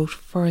Thomas wrote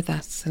for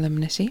that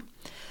solemnity.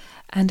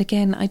 And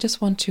again, I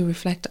just want to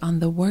reflect on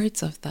the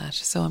words of that.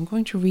 So I'm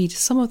going to read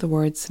some of the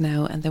words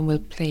now, and then we'll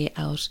play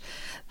out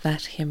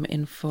that hymn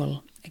in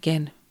full.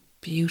 Again,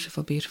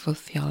 beautiful, beautiful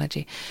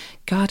theology.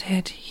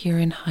 Godhead here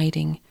in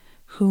hiding,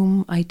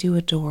 whom I do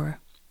adore,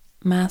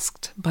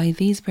 masked by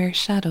these bare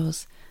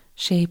shadows,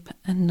 shape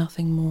and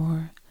nothing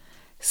more.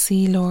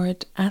 See,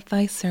 Lord, at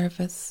thy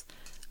service,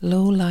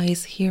 low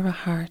lies here a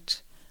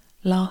heart,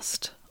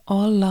 lost,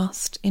 all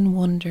lost in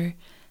wonder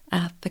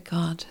at the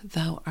God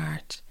thou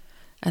art.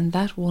 And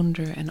that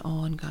wonder and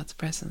awe in God's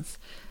presence,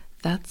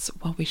 that's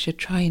what we should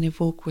try and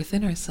evoke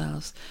within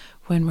ourselves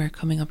when we're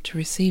coming up to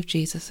receive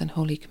Jesus in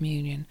Holy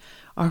Communion,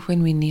 or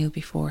when we kneel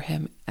before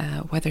him,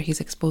 whether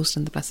he's exposed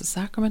in the Blessed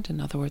Sacrament, in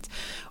other words,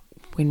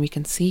 when we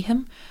can see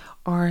him,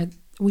 or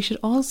we should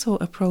also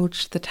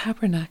approach the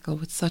tabernacle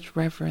with such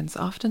reverence.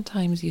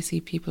 Oftentimes you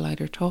see people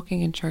either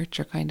talking in church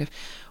or kind of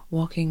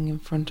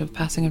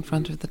passing in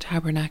front of the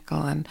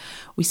tabernacle, and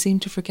we seem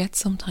to forget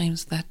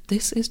sometimes that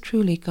this is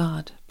truly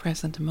God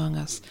present among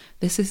us.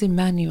 This is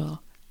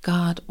Emmanuel,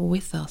 God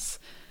with us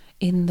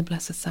in the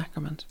Blessed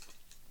Sacrament.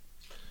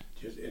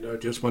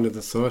 Just one of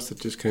the thoughts that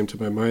just came to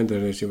my mind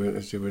there as you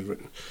were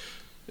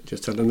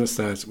just telling us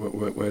that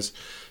was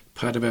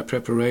part of our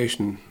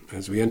preparation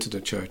as we enter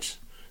the church.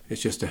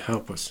 It's just to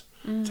help us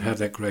to have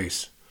that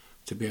grace,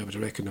 to be able to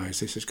recognise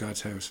this is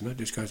God's house, and not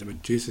just God's,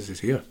 but Jesus is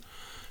here.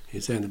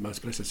 He's there in the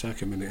Most Blessed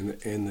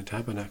Sacrament in the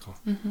tabernacle.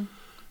 Mm-hmm.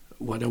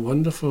 What a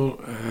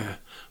wonderful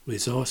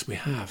resource we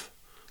have.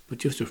 But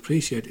just to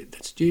appreciate it,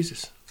 that's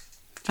Jesus.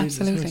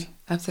 Jesus Absolutely, is.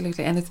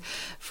 absolutely. And it's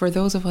for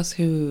those of us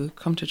who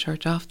come to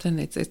church often,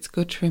 it's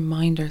good to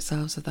remind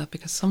ourselves of that,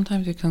 because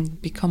sometimes we can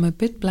become a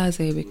bit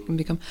blasé, we can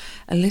become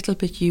a little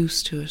bit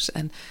used to it,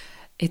 and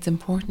it's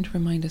important to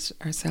remind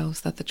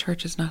ourselves that the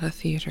church is not a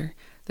theatre,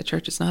 the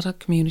church is not a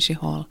community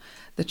hall,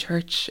 the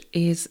church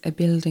is a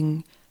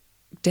building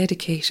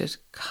dedicated,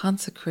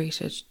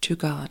 consecrated to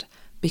God,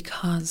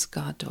 because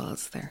God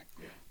dwells there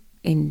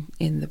in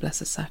the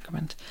Blessed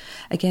Sacrament.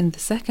 Again, the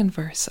second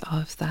verse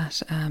of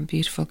that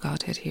beautiful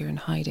Godhead here in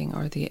hiding,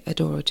 or the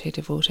Adoro Te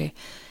Devote,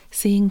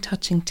 seeing,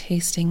 touching,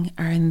 tasting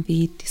are in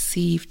thee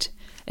deceived.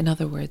 In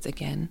other words,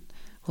 again,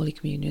 Holy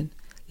Communion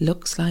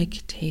looks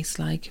like, tastes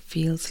like,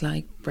 feels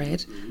like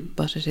bread,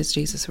 but it is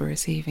Jesus we're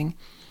receiving.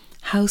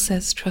 How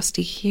says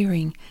trusty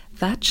hearing,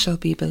 that shall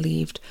be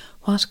believed.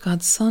 What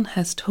God's Son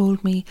has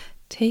told me,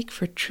 take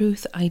for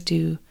truth I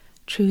do.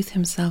 Truth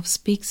himself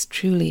speaks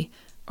truly,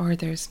 or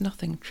there's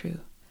nothing true.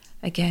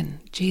 Again,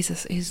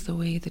 Jesus is the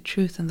way, the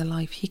truth, and the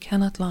life. He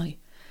cannot lie.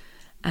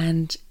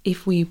 And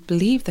if we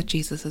believe that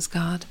Jesus is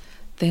God,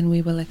 then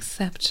we will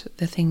accept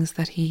the things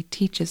that he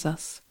teaches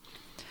us.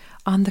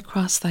 On the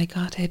cross thy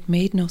Godhead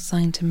made no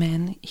sign to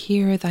men.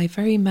 Here thy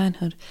very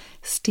manhood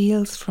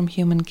steals from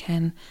human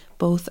ken.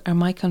 Both are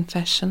my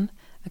confession,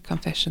 a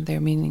confession there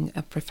meaning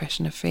a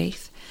profession of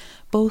faith.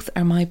 Both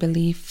are my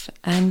belief,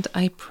 and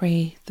I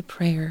pray the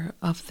prayer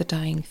of the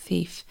dying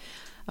thief.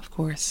 Of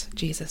course,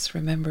 Jesus,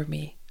 remember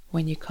me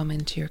when you come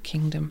into your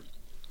kingdom.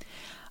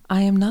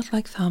 I am not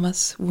like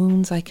Thomas,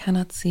 wounds I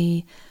cannot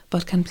see,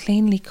 but can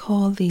plainly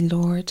call thee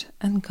Lord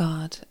and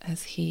God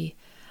as he.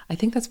 I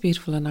think that's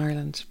beautiful in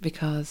Ireland,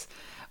 because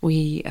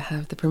we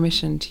have the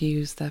permission to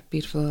use that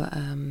beautiful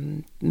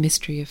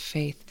mystery of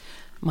faith,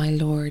 my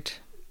Lord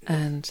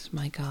and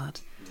my God.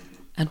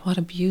 And what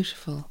a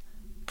beautiful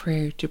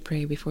prayer to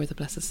pray before the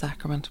Blessed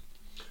Sacrament.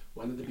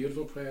 One of the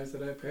beautiful prayers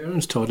that our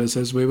parents taught us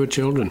as we were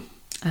children.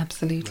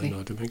 Absolutely. My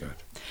Lord and my God.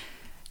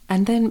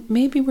 And then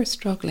maybe we're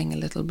struggling a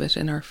little bit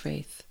in our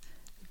faith.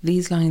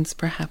 These lines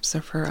perhaps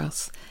are for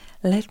us.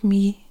 Let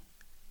me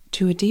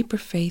to a deeper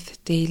faith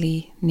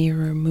daily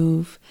nearer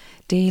move,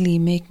 daily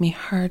make me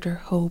harder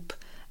hope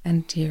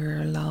and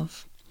dearer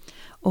love.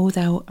 O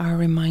thou our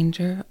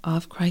reminder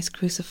of Christ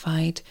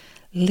crucified,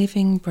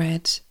 living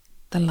bread,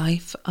 the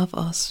life of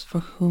us for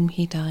whom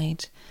he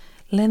died.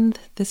 Lend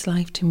this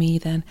life to me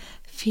then,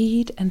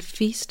 feed and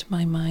feast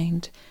my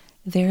mind,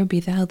 there be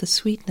thou the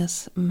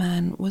sweetness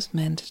man was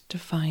meant to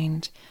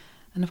find.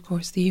 And of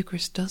course the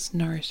Eucharist does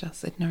nourish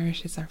us, it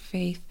nourishes our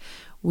faith.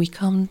 We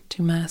come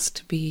to Mass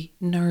to be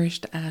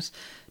nourished at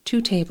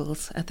two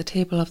tables, at the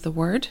table of the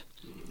Word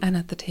and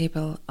at the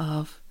table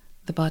of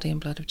the body and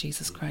blood of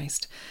Jesus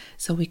Christ.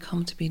 So we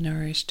come to be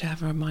nourished, to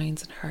have our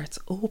minds and hearts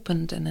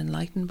opened and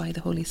enlightened by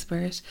the Holy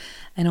Spirit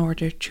in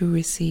order to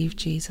receive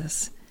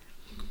Jesus.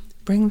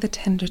 Bring the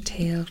tender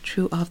tale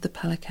true of the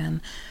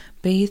pelican,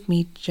 bathe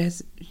me,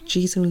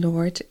 Jesu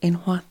Lord, in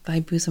what thy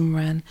bosom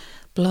ran,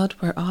 blood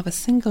whereof a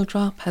single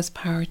drop has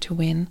power to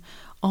win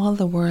all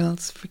the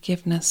world's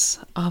forgiveness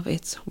of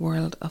its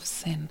world of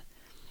sin.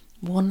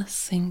 One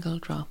single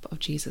drop of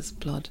Jesus'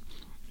 blood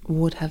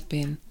would have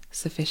been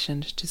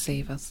sufficient to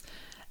save us,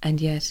 and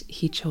yet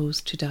he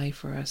chose to die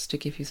for us, to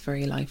give his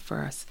very life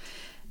for us.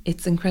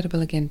 It's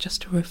incredible, again,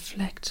 just to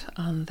reflect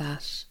on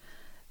that,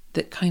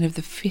 the kind of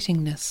the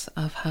fittingness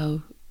of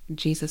how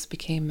Jesus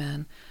became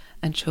man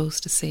and chose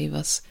to save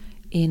us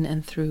in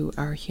and through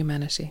our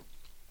humanity.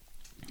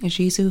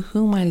 Jesu,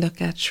 whom I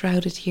look at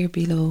shrouded here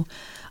below,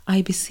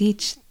 I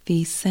beseech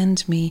thee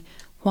send me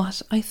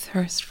what I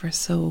thirst for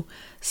so,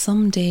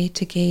 some day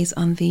to gaze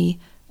on thee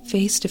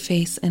face to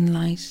face in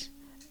light,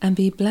 and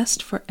be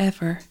blessed for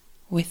ever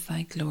with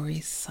thy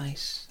glory's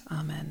sight.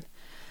 Amen.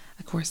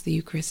 Of course, the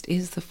Eucharist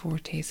is the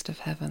foretaste of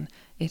heaven.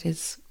 It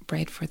is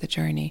bread for the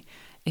journey.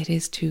 It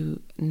is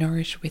to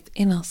nourish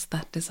within us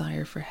that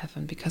desire for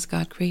heaven, because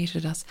God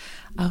created us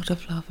out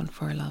of love and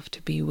for love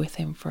to be with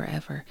him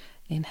forever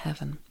in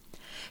heaven.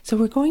 So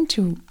we're going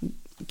to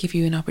give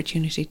you an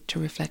opportunity to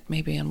reflect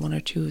maybe on one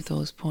or two of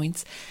those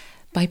points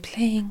by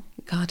playing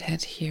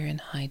Godhead here in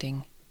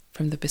hiding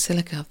from the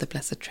Basilica of the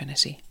Blessed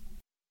Trinity.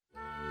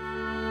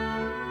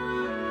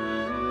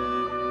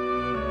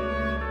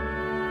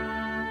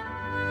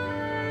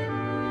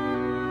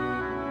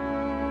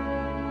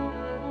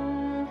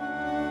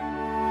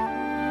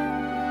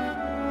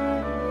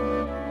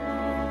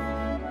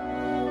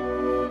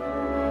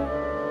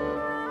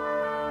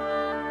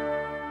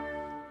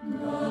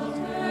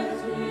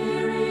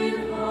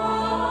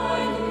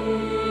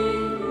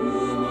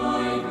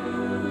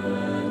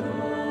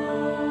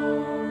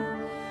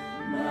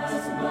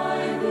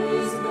 By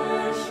this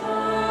verse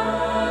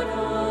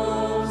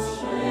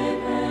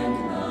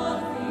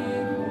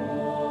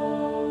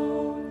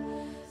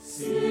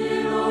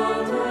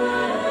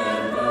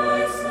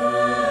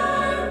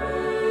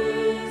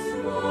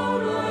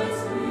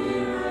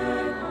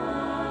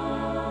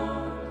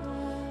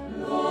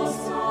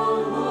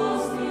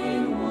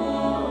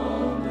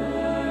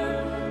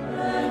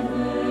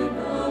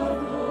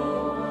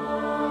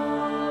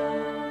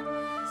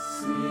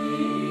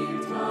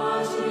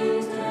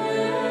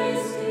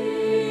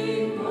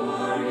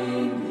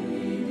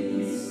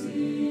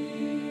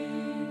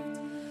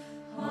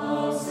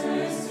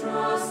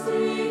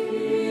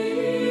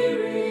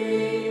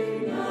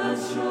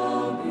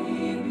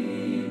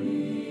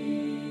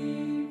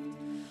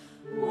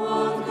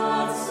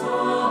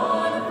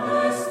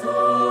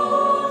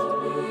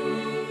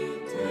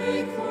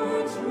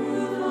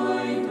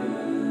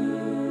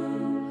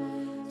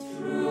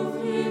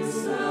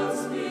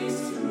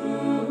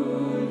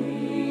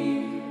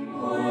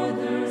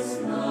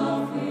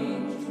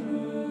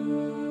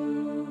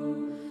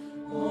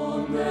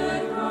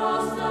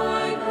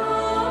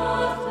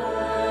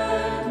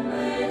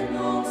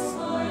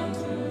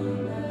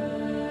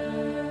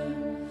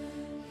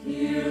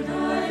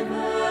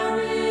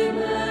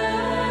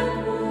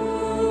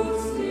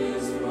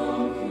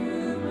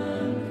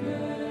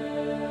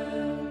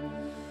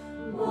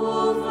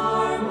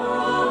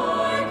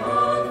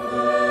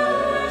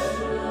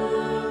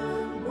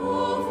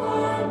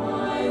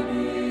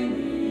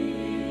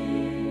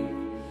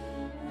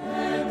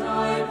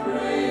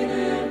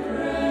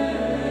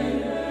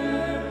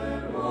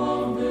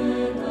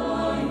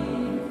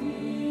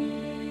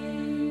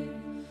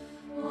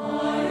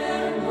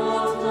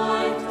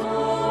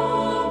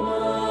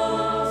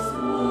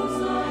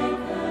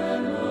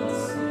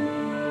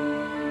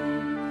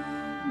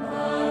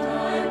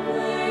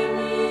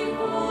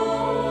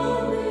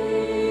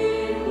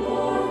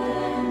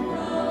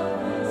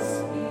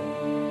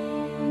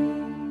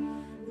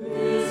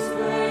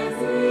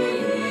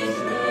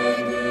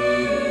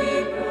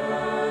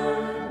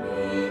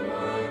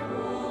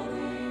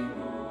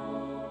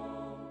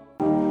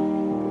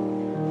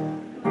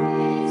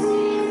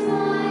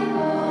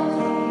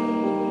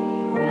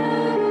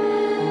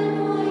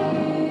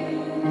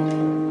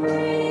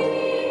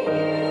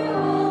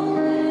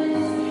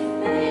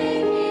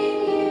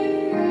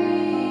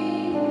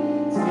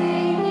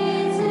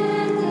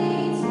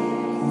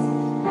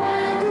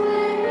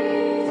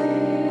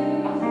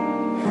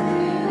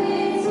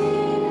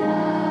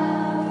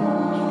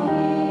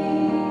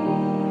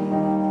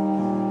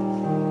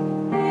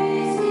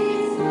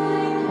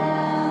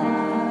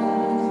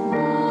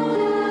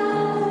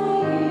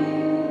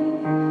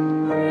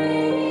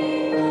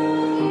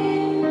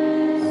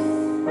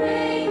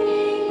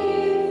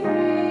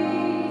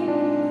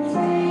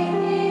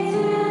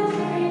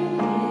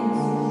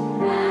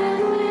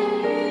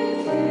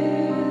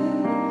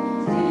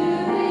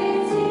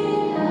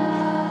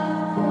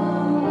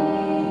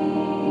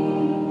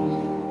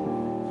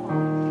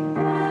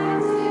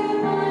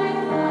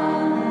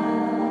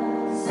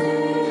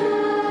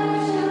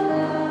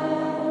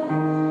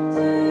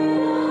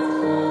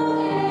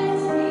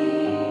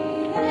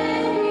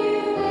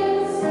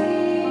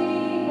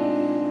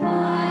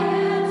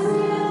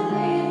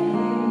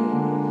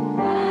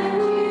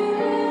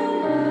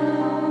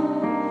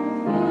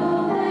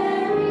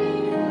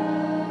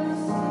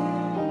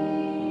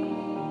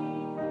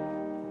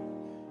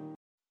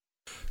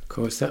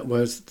course, that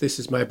was This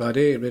Is My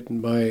Body, written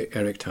by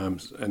Eric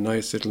Toms. A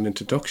nice little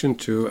introduction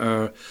to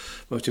our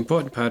most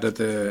important part of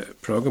the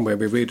programme, where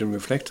we read and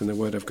reflect on the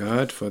Word of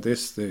God for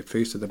this, the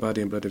Feast of the Body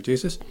and Blood of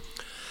Jesus.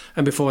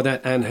 And before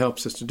that, Anne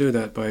helps us to do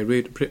that by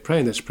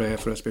praying this prayer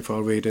for us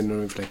before reading and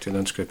reflecting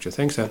on Scripture.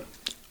 Thanks, Anne.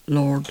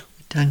 Lord,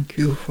 we thank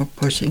you for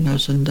putting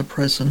us in the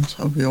presence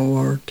of your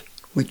word,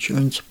 which you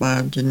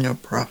inspired in your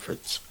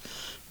prophets.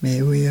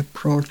 May we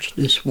approach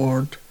this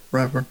word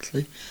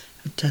reverently,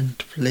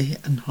 attentively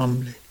and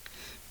humbly.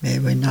 May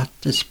we not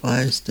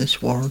despise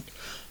this word,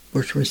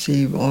 but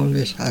receive all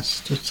it has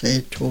to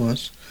say to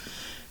us.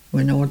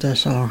 We know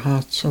that our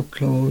hearts are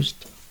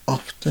closed,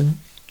 often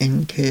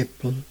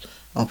incapable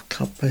of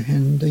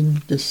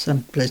comprehending the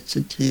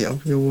simplicity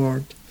of your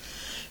word.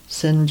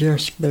 Send your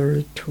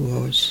Spirit to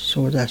us,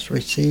 so that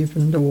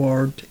receiving the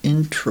word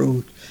in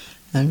truth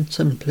and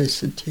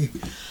simplicity,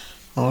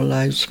 our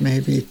lives may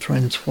be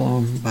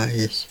transformed by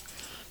it.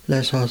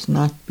 Let us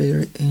not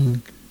be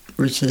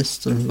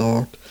resistant,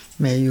 Lord.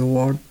 May your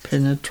word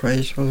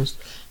penetrate us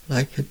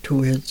like a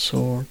two-edged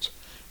sword.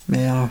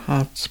 May our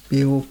hearts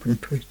be open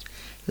to it.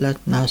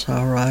 Let not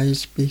our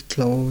eyes be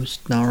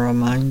closed, nor our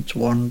minds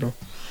wander.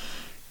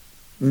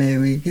 May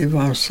we give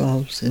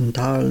ourselves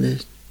entirely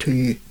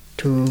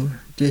to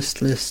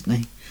this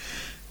listening.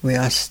 We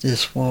ask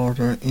this,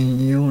 Father, in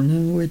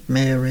union with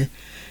Mary.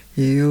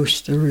 You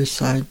used to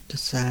recite the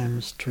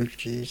Psalms through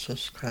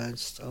Jesus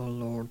Christ, our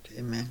Lord.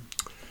 Amen.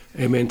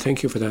 Amen.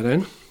 Thank you for that,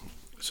 Anne.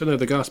 So now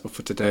the Gospel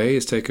for today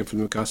is taken from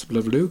the Gospel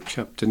of Luke,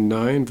 chapter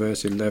 9,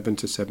 verse 11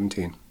 to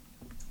 17.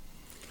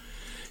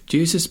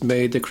 Jesus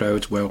made the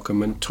crowds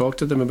welcome and talked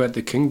to them about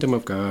the kingdom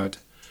of God,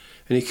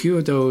 and he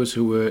cured those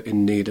who were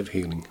in need of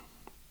healing.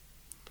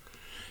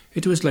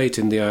 It was late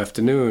in the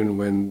afternoon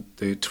when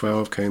the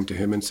 12 came to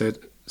him and said,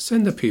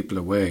 "Send the people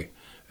away,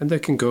 and they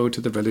can go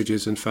to the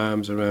villages and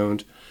farms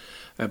around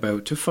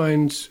about to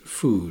find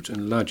food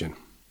and lodging,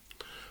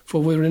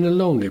 for we're in a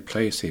lonely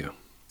place here."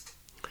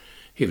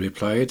 He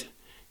replied,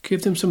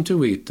 "Give them some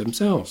to eat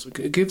themselves.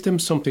 Give them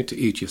something to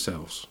eat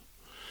yourselves."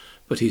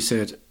 But he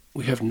said,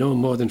 "We have no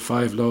more than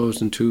 5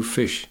 loaves and 2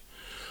 fish,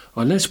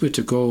 unless we're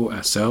to go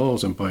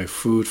ourselves and buy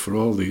food for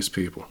all these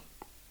people."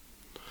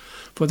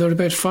 For there are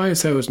about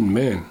 5,000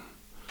 men.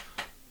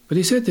 But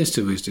he said this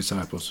to his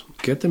disciples,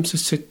 "Get them to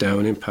sit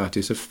down in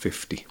parties of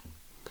 50.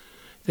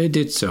 They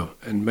did so,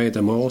 and made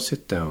them all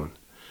sit down.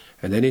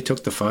 And then he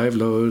took the 5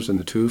 loaves and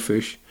the 2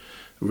 fish,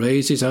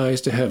 raised his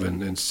eyes to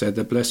heaven, and said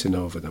the blessing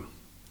over them.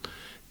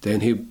 Then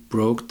he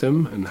broke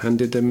them and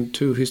handed them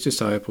to his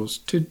disciples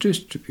to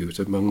distribute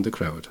among the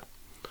crowd.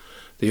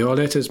 They all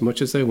ate as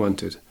much as they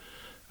wanted,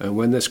 and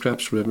when the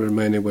scraps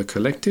remaining were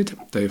collected,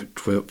 they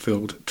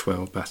filled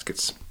 12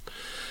 baskets.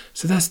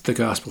 So that's the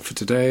Gospel for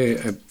today,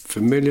 a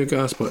familiar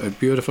Gospel, a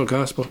beautiful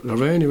Gospel.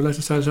 Lorraine, you would like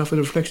to start us off with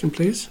a reflection,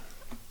 please?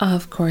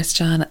 Of course,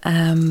 John.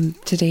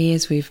 Today,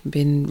 as we've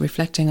been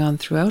reflecting on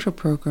throughout our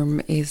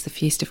programme, is the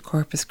Feast of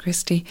Corpus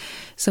Christi.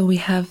 So we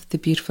have the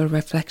beautiful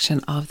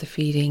reflection of the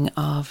feeding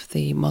of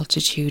the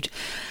multitude.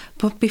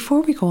 But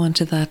before we go on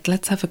to that,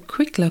 let's have a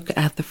quick look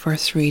at the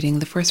first reading.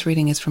 The first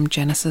reading is from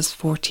Genesis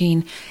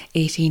 14,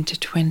 18 to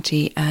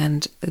 20,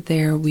 and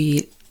there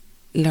we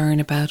learn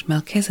about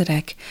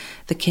Melchizedek,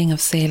 the king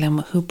of Salem,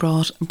 who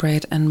brought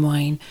bread and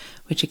wine,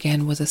 which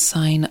again was a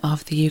sign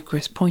of the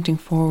Eucharist, pointing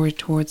forward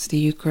towards the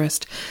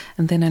Eucharist.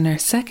 And then in our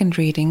second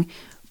reading,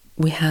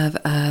 we have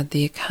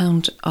the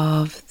account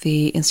of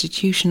the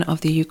institution of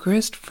the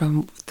Eucharist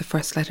from the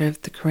first letter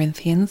of the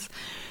Corinthians.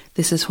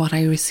 "This is what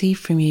I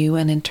received from you,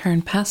 and in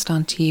turn passed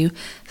on to you,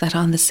 that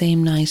on the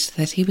same night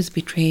that he was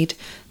betrayed,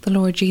 the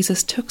Lord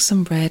Jesus took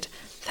some bread,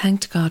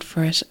 thanked God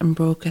for it, and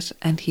broke it,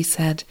 and he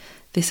said,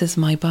 'This is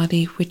my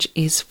body, which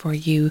is for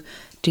you.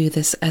 Do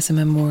this as a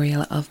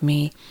memorial of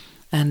me.'"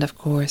 And of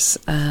course,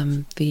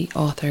 the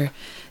author,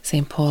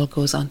 St. Paul,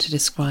 goes on to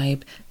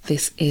describe,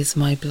 "This is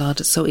my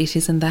blood." So it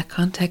is in that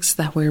context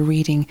that we're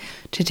reading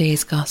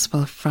today's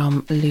Gospel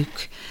from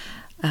Luke.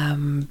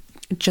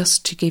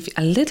 Just to give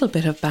a little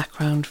bit of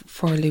background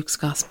for Luke's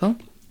Gospel,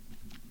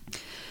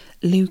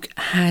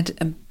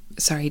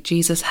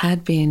 Jesus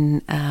had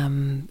been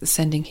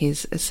sending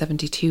his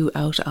 72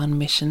 out on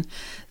mission,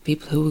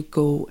 people who would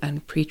go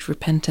and preach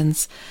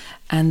repentance.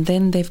 And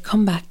then they've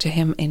come back to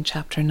him in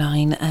chapter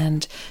 9,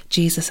 and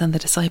Jesus and the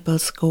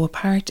disciples go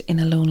apart in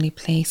a lonely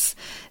place.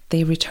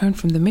 They return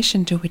from the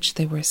mission to which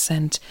they were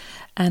sent,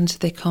 and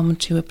they come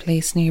to a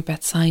place near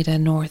Bethsaida,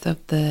 north of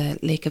the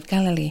Lake of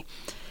Galilee.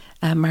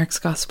 Mark's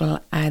Gospel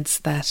adds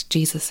that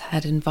Jesus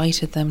had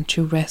invited them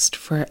to rest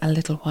for a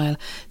little while.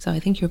 So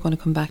I think you're going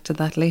to come back to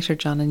that later,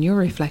 John, in your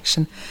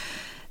reflection.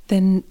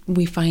 Then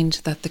we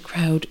find that the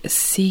crowd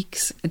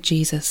seeks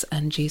Jesus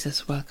and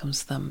Jesus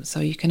welcomes them. So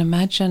you can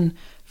imagine,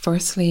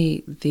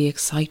 firstly, the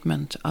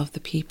excitement of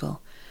the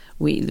people.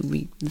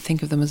 We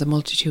think of them as a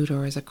multitude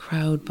or as a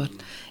crowd, but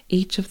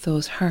each of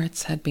those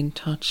hearts had been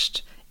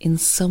touched in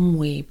some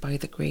way by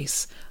the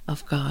grace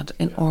of God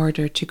in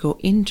order to go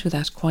into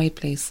that quiet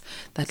place,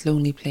 that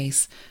lonely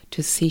place,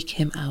 to seek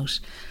him out.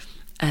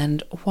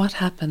 And what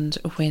happened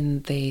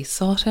when they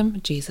sought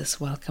him? Jesus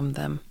welcomed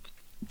them.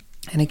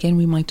 And again,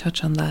 we might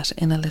touch on that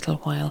in a little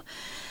while.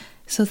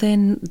 So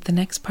then the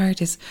next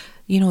part is,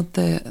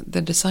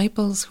 the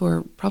disciples who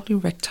are probably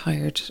wrecked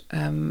tired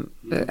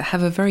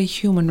have a very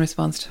human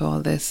response to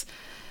all this.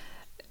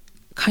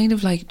 Kind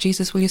of like,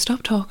 Jesus, will you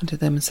stop talking to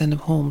them and send them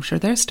home? Sure,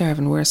 they're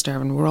starving,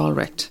 we're all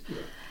wrecked.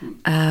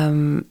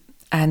 And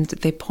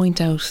they point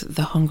out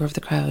the hunger of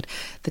the crowd.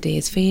 The day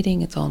is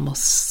fading, it's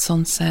almost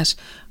sunset.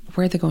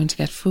 Where are they going to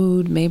get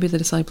food? Maybe the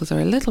disciples are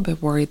a little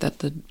bit worried that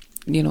the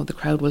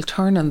crowd will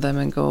turn on them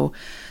and go,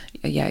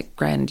 yeah,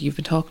 grand, you've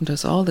been talking to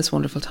us all this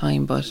wonderful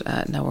time, but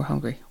now we're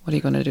hungry. What are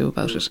you going to do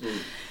about it?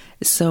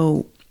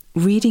 So,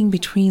 reading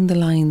between the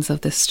lines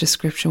of this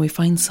description, we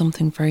find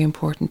something very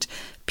important.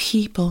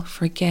 People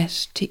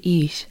forget to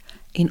eat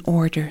in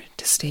order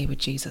to stay with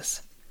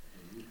Jesus.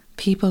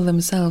 People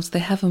themselves, they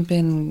haven't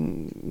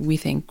been, we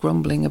think,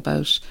 grumbling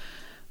about,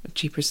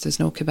 jeepers, there's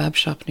no kebab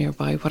shop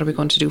nearby, what are we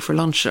going to do for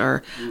lunch,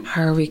 or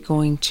how are we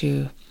going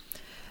to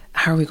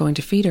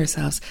feed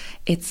ourselves?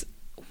 It's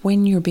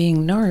when you're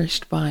being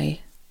nourished by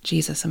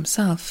Jesus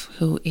himself,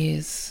 who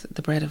is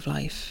the bread of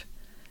life,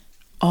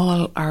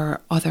 all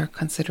our other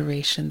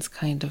considerations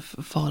kind of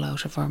fall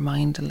out of our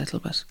mind a little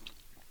bit.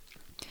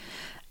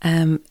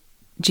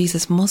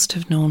 Jesus must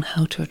have known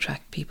how to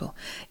attract people,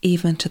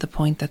 even to the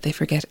point that they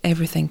forget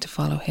everything to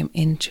follow him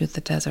into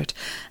the desert.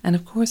 And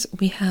of course,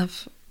 we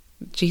have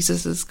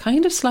Jesus's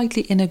kind of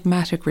slightly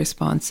enigmatic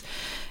response.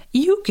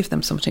 You give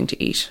them something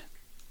to eat.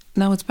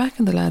 Now it's back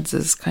in the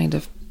lads' kind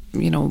of,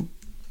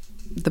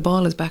 the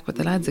ball is back with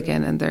the lads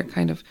again, and they're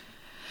kind of,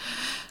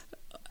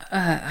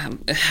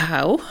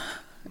 how?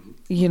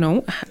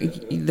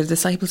 The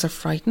disciples are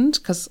frightened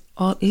because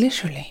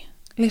literally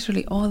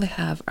all they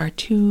have are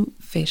 2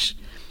 fish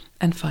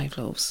and 5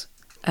 loaves.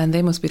 And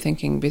they must be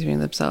thinking between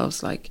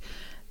themselves, like,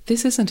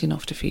 this isn't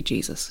enough to feed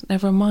Jesus.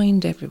 Never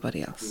mind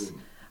everybody else.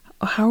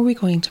 How are we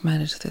going to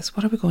manage this?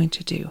 What are we going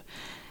to do?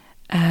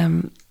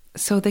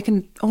 So they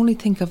can only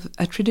think of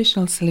a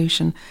traditional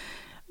solution.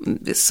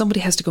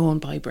 Somebody has to go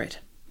and buy bread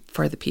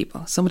for the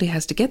people. Somebody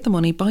has to get the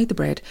money, buy the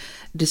bread,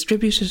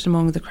 distribute it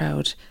among the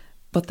crowd.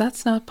 But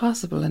that's not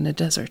possible in a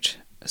desert.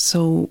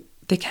 So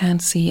they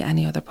can't see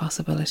any other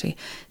possibility.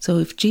 So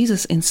if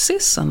Jesus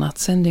insists on not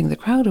sending the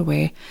crowd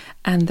away,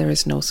 and there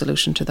is no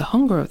solution to the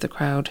hunger of the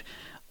crowd,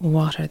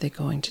 what are they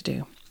going to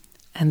do?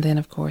 And then,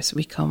 of course,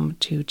 we come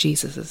to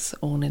Jesus'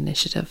 own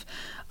initiative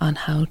on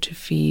how to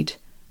feed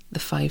the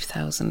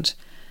 5,000.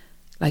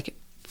 Like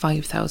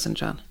 5,000,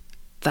 John.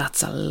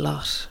 That's a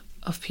lot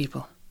of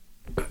people.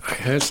 I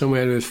heard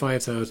somewhere with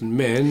 5,000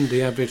 men,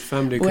 the average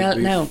family could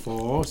be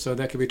 4, so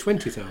that could be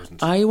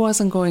 20,000. I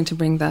wasn't going to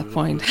bring that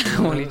point.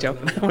 Only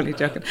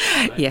joking.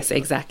 Yes,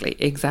 exactly.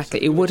 So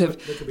it would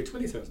have, there could be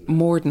 20,000.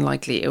 More than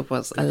likely, it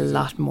was a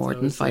lot more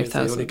than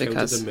 5,000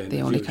 because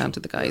they only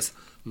counted the guys.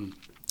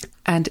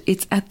 And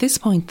it's at this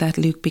point that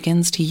Luke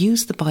begins to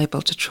use the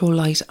Bible to throw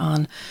light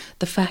on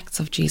the facts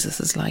of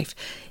Jesus' life.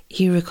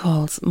 He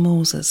recalls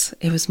Moses.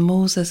 It was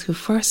Moses who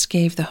first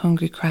gave the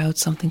hungry crowd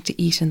something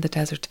to eat in the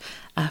desert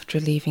after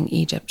leaving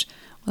Egypt.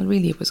 Well,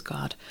 really it was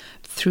God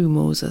through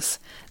Moses.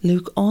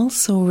 Luke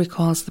also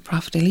recalls the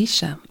prophet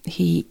Elisha.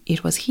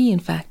 It was he, in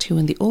fact, who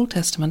in the Old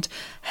Testament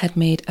had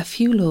made a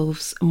few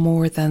loaves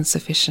more than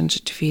sufficient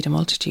to feed a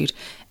multitude.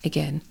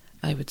 Again,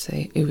 I would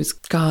say it was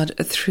God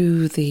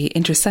through the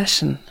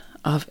intercession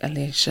of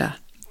Elisha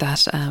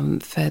that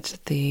fed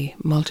the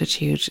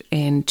multitude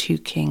in 2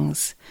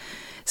 Kings.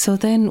 So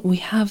then we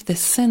have this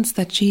sense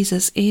that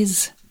Jesus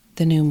is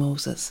the new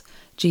Moses.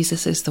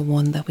 Jesus is the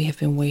one that we have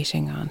been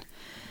waiting on.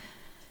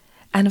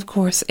 And of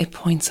course, it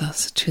points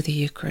us to the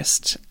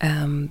Eucharist.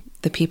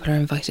 The people are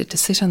invited to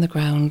sit on the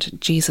ground.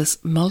 Jesus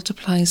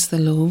multiplies the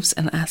loaves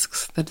and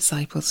asks the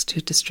disciples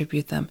to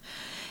distribute them.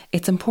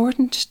 It's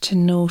important to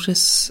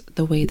notice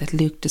the way that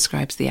Luke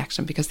describes the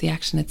action, because the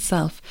action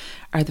itself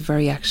are the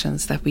very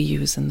actions that we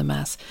use in the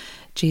Mass.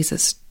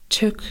 Jesus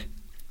took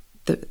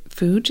the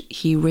food,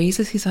 he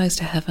raises his eyes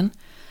to heaven,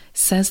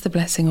 says the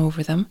blessing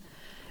over them,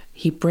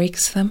 he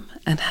breaks them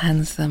and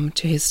hands them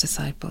to his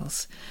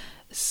disciples.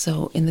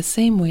 So in the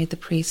same way, the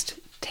priest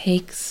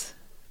takes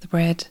the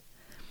bread,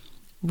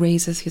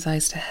 raises his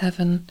eyes to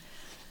heaven,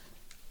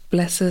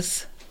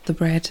 blesses the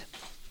bread,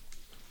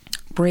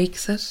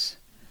 breaks it,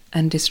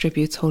 and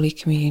distributes Holy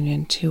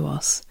Communion to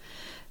us.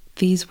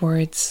 These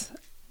words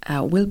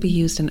will be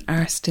used and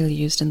are still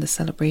used in the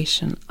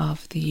celebration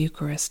of the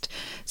Eucharist.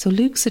 So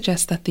Luke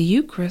suggests that the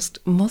Eucharist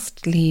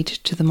must lead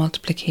to the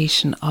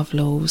multiplication of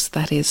loaves,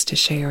 that is, to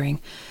sharing.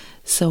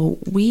 So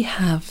we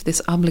have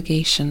this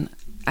obligation,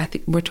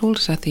 we're told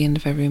it at the end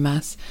of every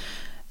Mass,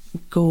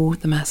 go,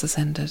 the Mass is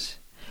ended.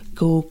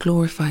 Go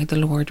glorify the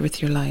Lord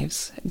with your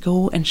lives.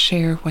 Go and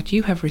share what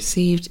you have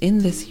received in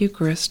this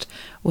Eucharist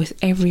with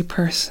every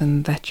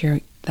person that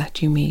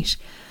you meet.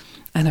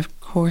 And of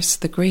course,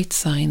 the great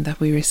sign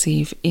that we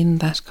receive in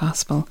that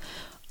Gospel,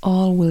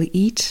 all will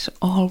eat,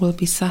 all will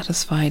be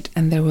satisfied,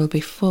 and there will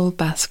be full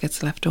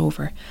baskets left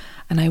over.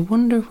 And I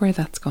wonder where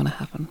that's going to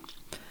happen.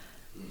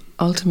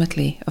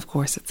 Ultimately, of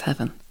course, it's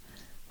heaven,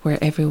 where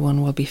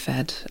everyone will be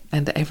fed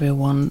and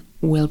everyone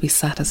will be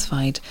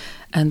satisfied,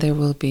 and there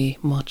will be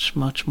much,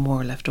 much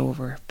more left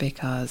over,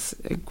 because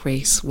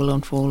grace will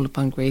unfold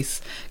upon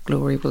grace,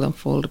 glory will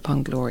unfold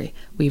upon glory.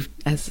 We've,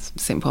 as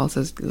St. Paul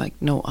says, like,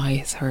 no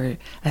eye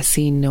has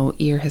seen, no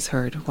ear has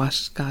heard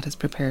what God has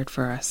prepared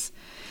for us.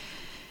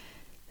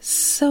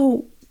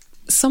 So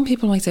some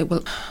people might say,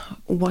 well,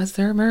 was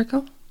there a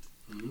miracle,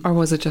 or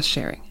was it just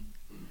sharing?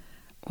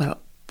 Well,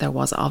 there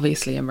was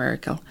obviously a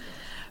miracle,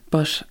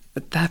 but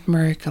that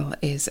miracle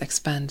is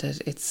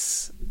expanded.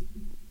 It's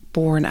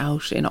borne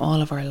out in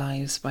all of our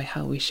lives by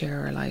how we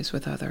share our lives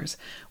with others.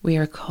 We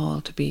are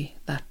called to be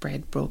that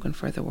bread broken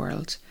for the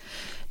world.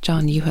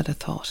 John, you had a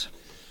thought.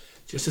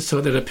 Just a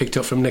thought that I picked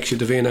up from Lectio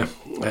Divina.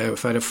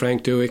 Father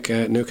Frank Dewick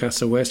at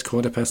Newcastle West,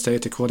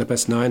 8:15 to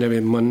 9:15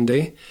 every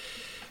Monday.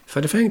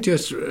 Father Frank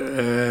just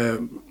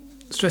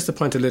stressed the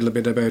point a little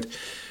bit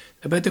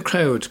about the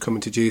crowd coming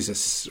to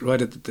Jesus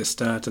right at the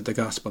start of the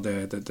gospel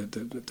there,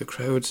 the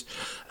crowds.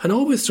 And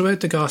always throughout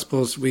the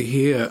gospels we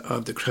hear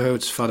of the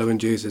crowds following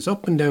Jesus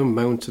up and down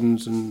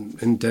mountains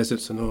and in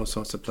deserts and all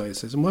sorts of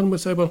places. And one would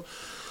say, well,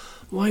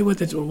 why would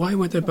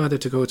they bother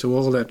to go to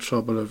all that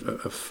trouble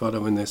of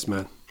following this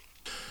man?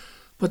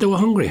 But they were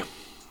hungry.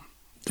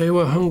 They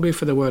were hungry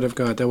for the word of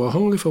God. They were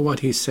hungry for what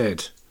he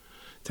said.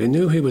 They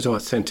knew he was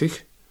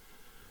authentic.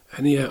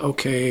 And yeah,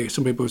 okay,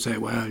 some people say,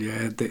 well,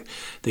 yeah,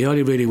 they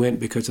only really went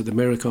because of the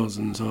miracles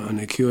and so on, and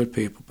they cured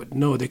people. But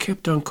no, they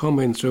kept on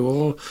coming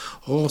through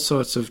all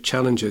sorts of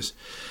challenges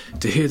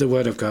to hear the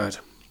word of God.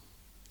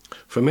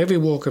 From every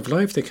walk of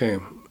life they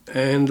came.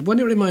 And what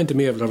it reminded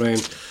me of,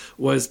 Lorraine,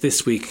 was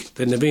this week,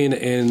 the novena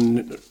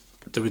in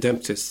the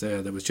Redemptorists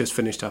there that was just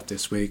finished off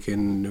this week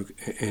in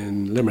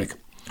Limerick.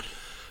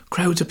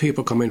 Crowds of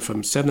people coming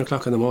from 7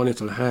 o'clock in the morning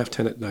till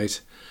 10:30 at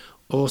night.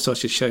 All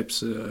sorts of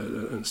shapes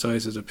and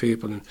sizes of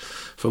people, and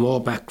from all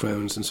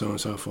backgrounds and so on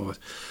and so forth.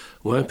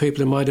 One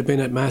people who might have been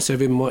at Mass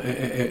every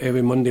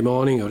Monday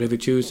morning or every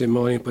Tuesday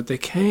morning, but they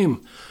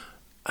came,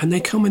 and they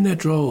come in their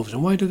droves.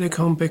 And why do they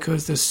come?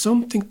 Because there's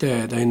something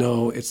there. They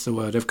know it's the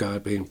word of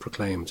God being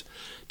proclaimed,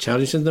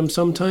 challenging them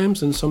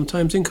sometimes and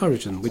sometimes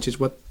encouraging them, which is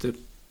what the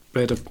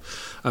bread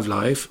of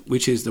life,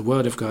 which is the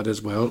word of God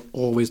as well,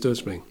 always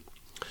does bring.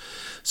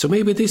 So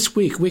maybe this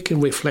week we can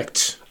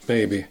reflect,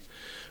 maybe,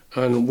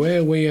 on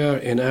where we are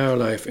in our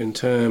life in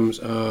terms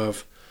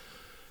of,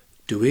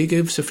 do we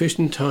give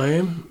sufficient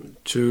time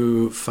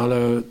to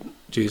follow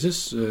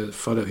Jesus,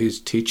 follow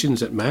his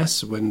teachings at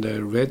Mass when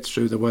they're read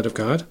through the Word of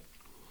God?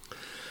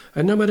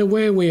 And no matter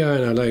where we are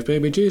in our life,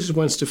 maybe Jesus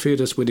wants to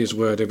feed us with his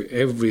Word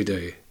every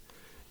day,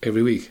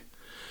 every week.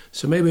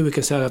 So maybe we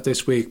can start off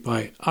this week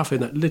by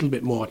offering that little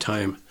bit more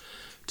time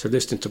to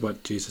listen to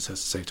what Jesus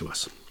has to say to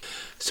us.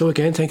 So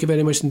again, thank you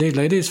very much indeed,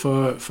 ladies,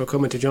 for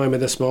coming to join me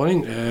this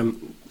morning.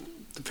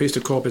 The Feast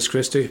of Corpus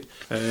Christi,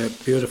 a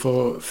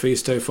beautiful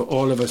feast day for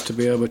all of us to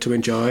be able to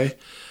enjoy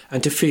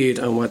and to feed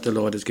on what the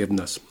Lord has given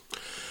us.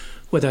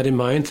 With that in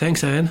mind,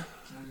 thanks, Anne.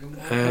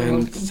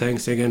 And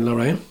thanks again,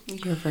 Lorraine.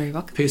 You're very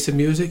welcome. Piece of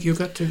music you've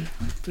got to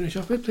finish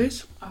off with,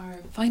 please. Our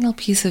final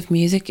piece of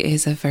music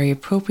is a very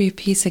appropriate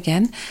piece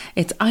again.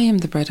 It's I Am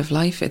the Bread of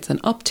Life. It's an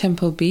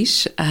up-tempo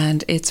beat,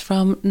 and it's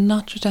from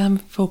Notre Dame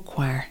Folk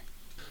Choir.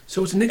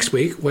 So it's next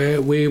week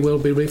where we will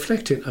be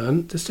reflecting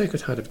on the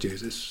Sacred Heart of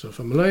Jesus. So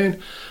from Lorraine,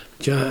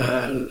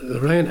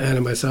 Anne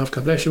and myself,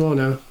 God bless you all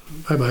now.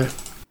 Bye-bye.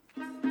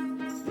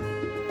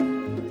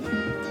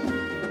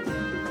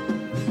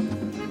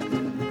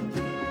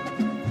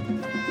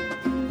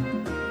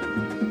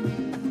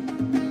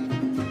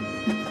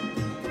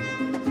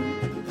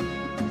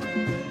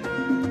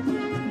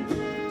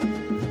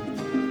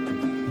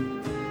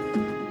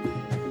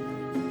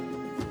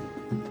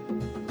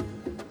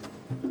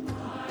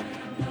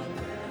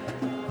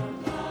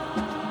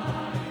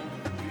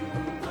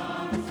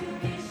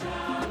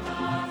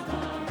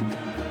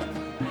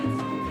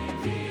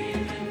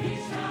 He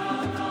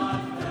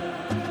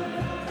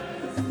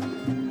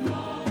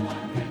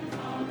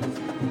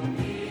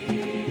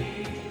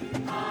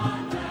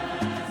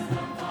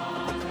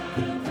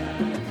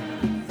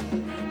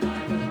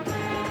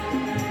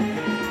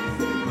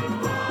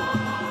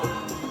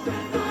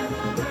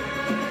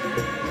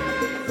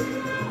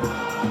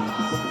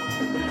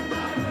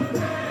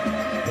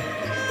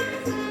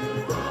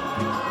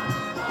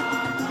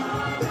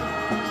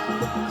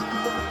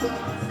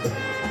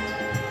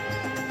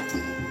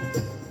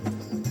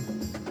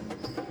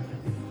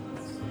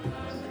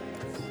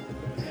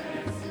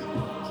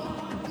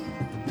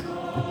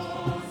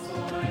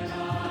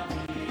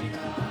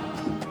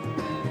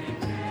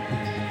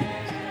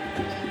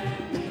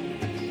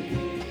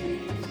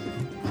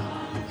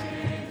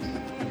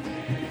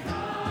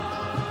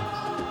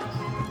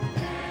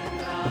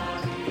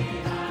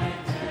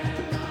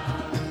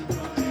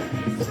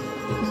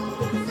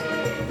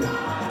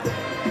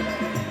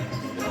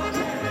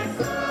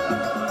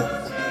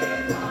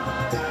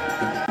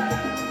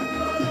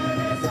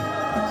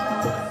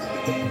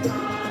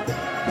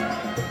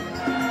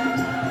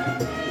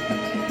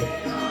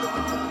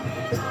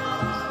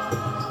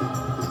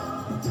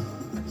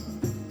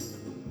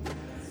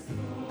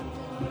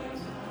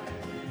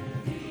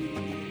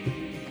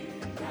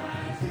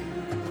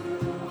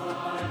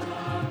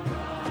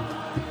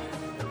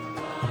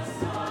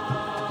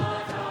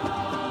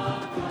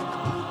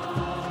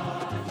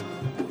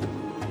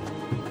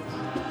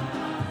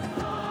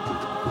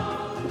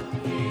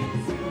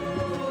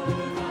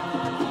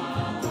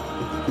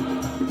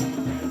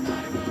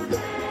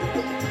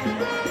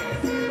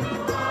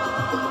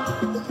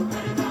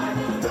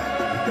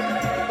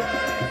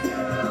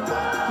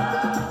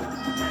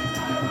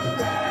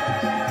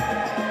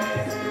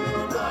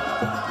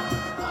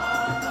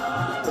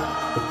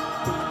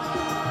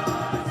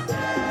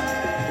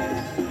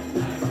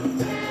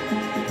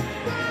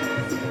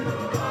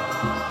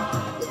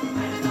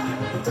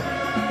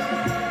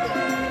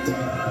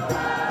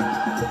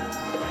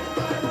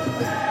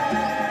Amen.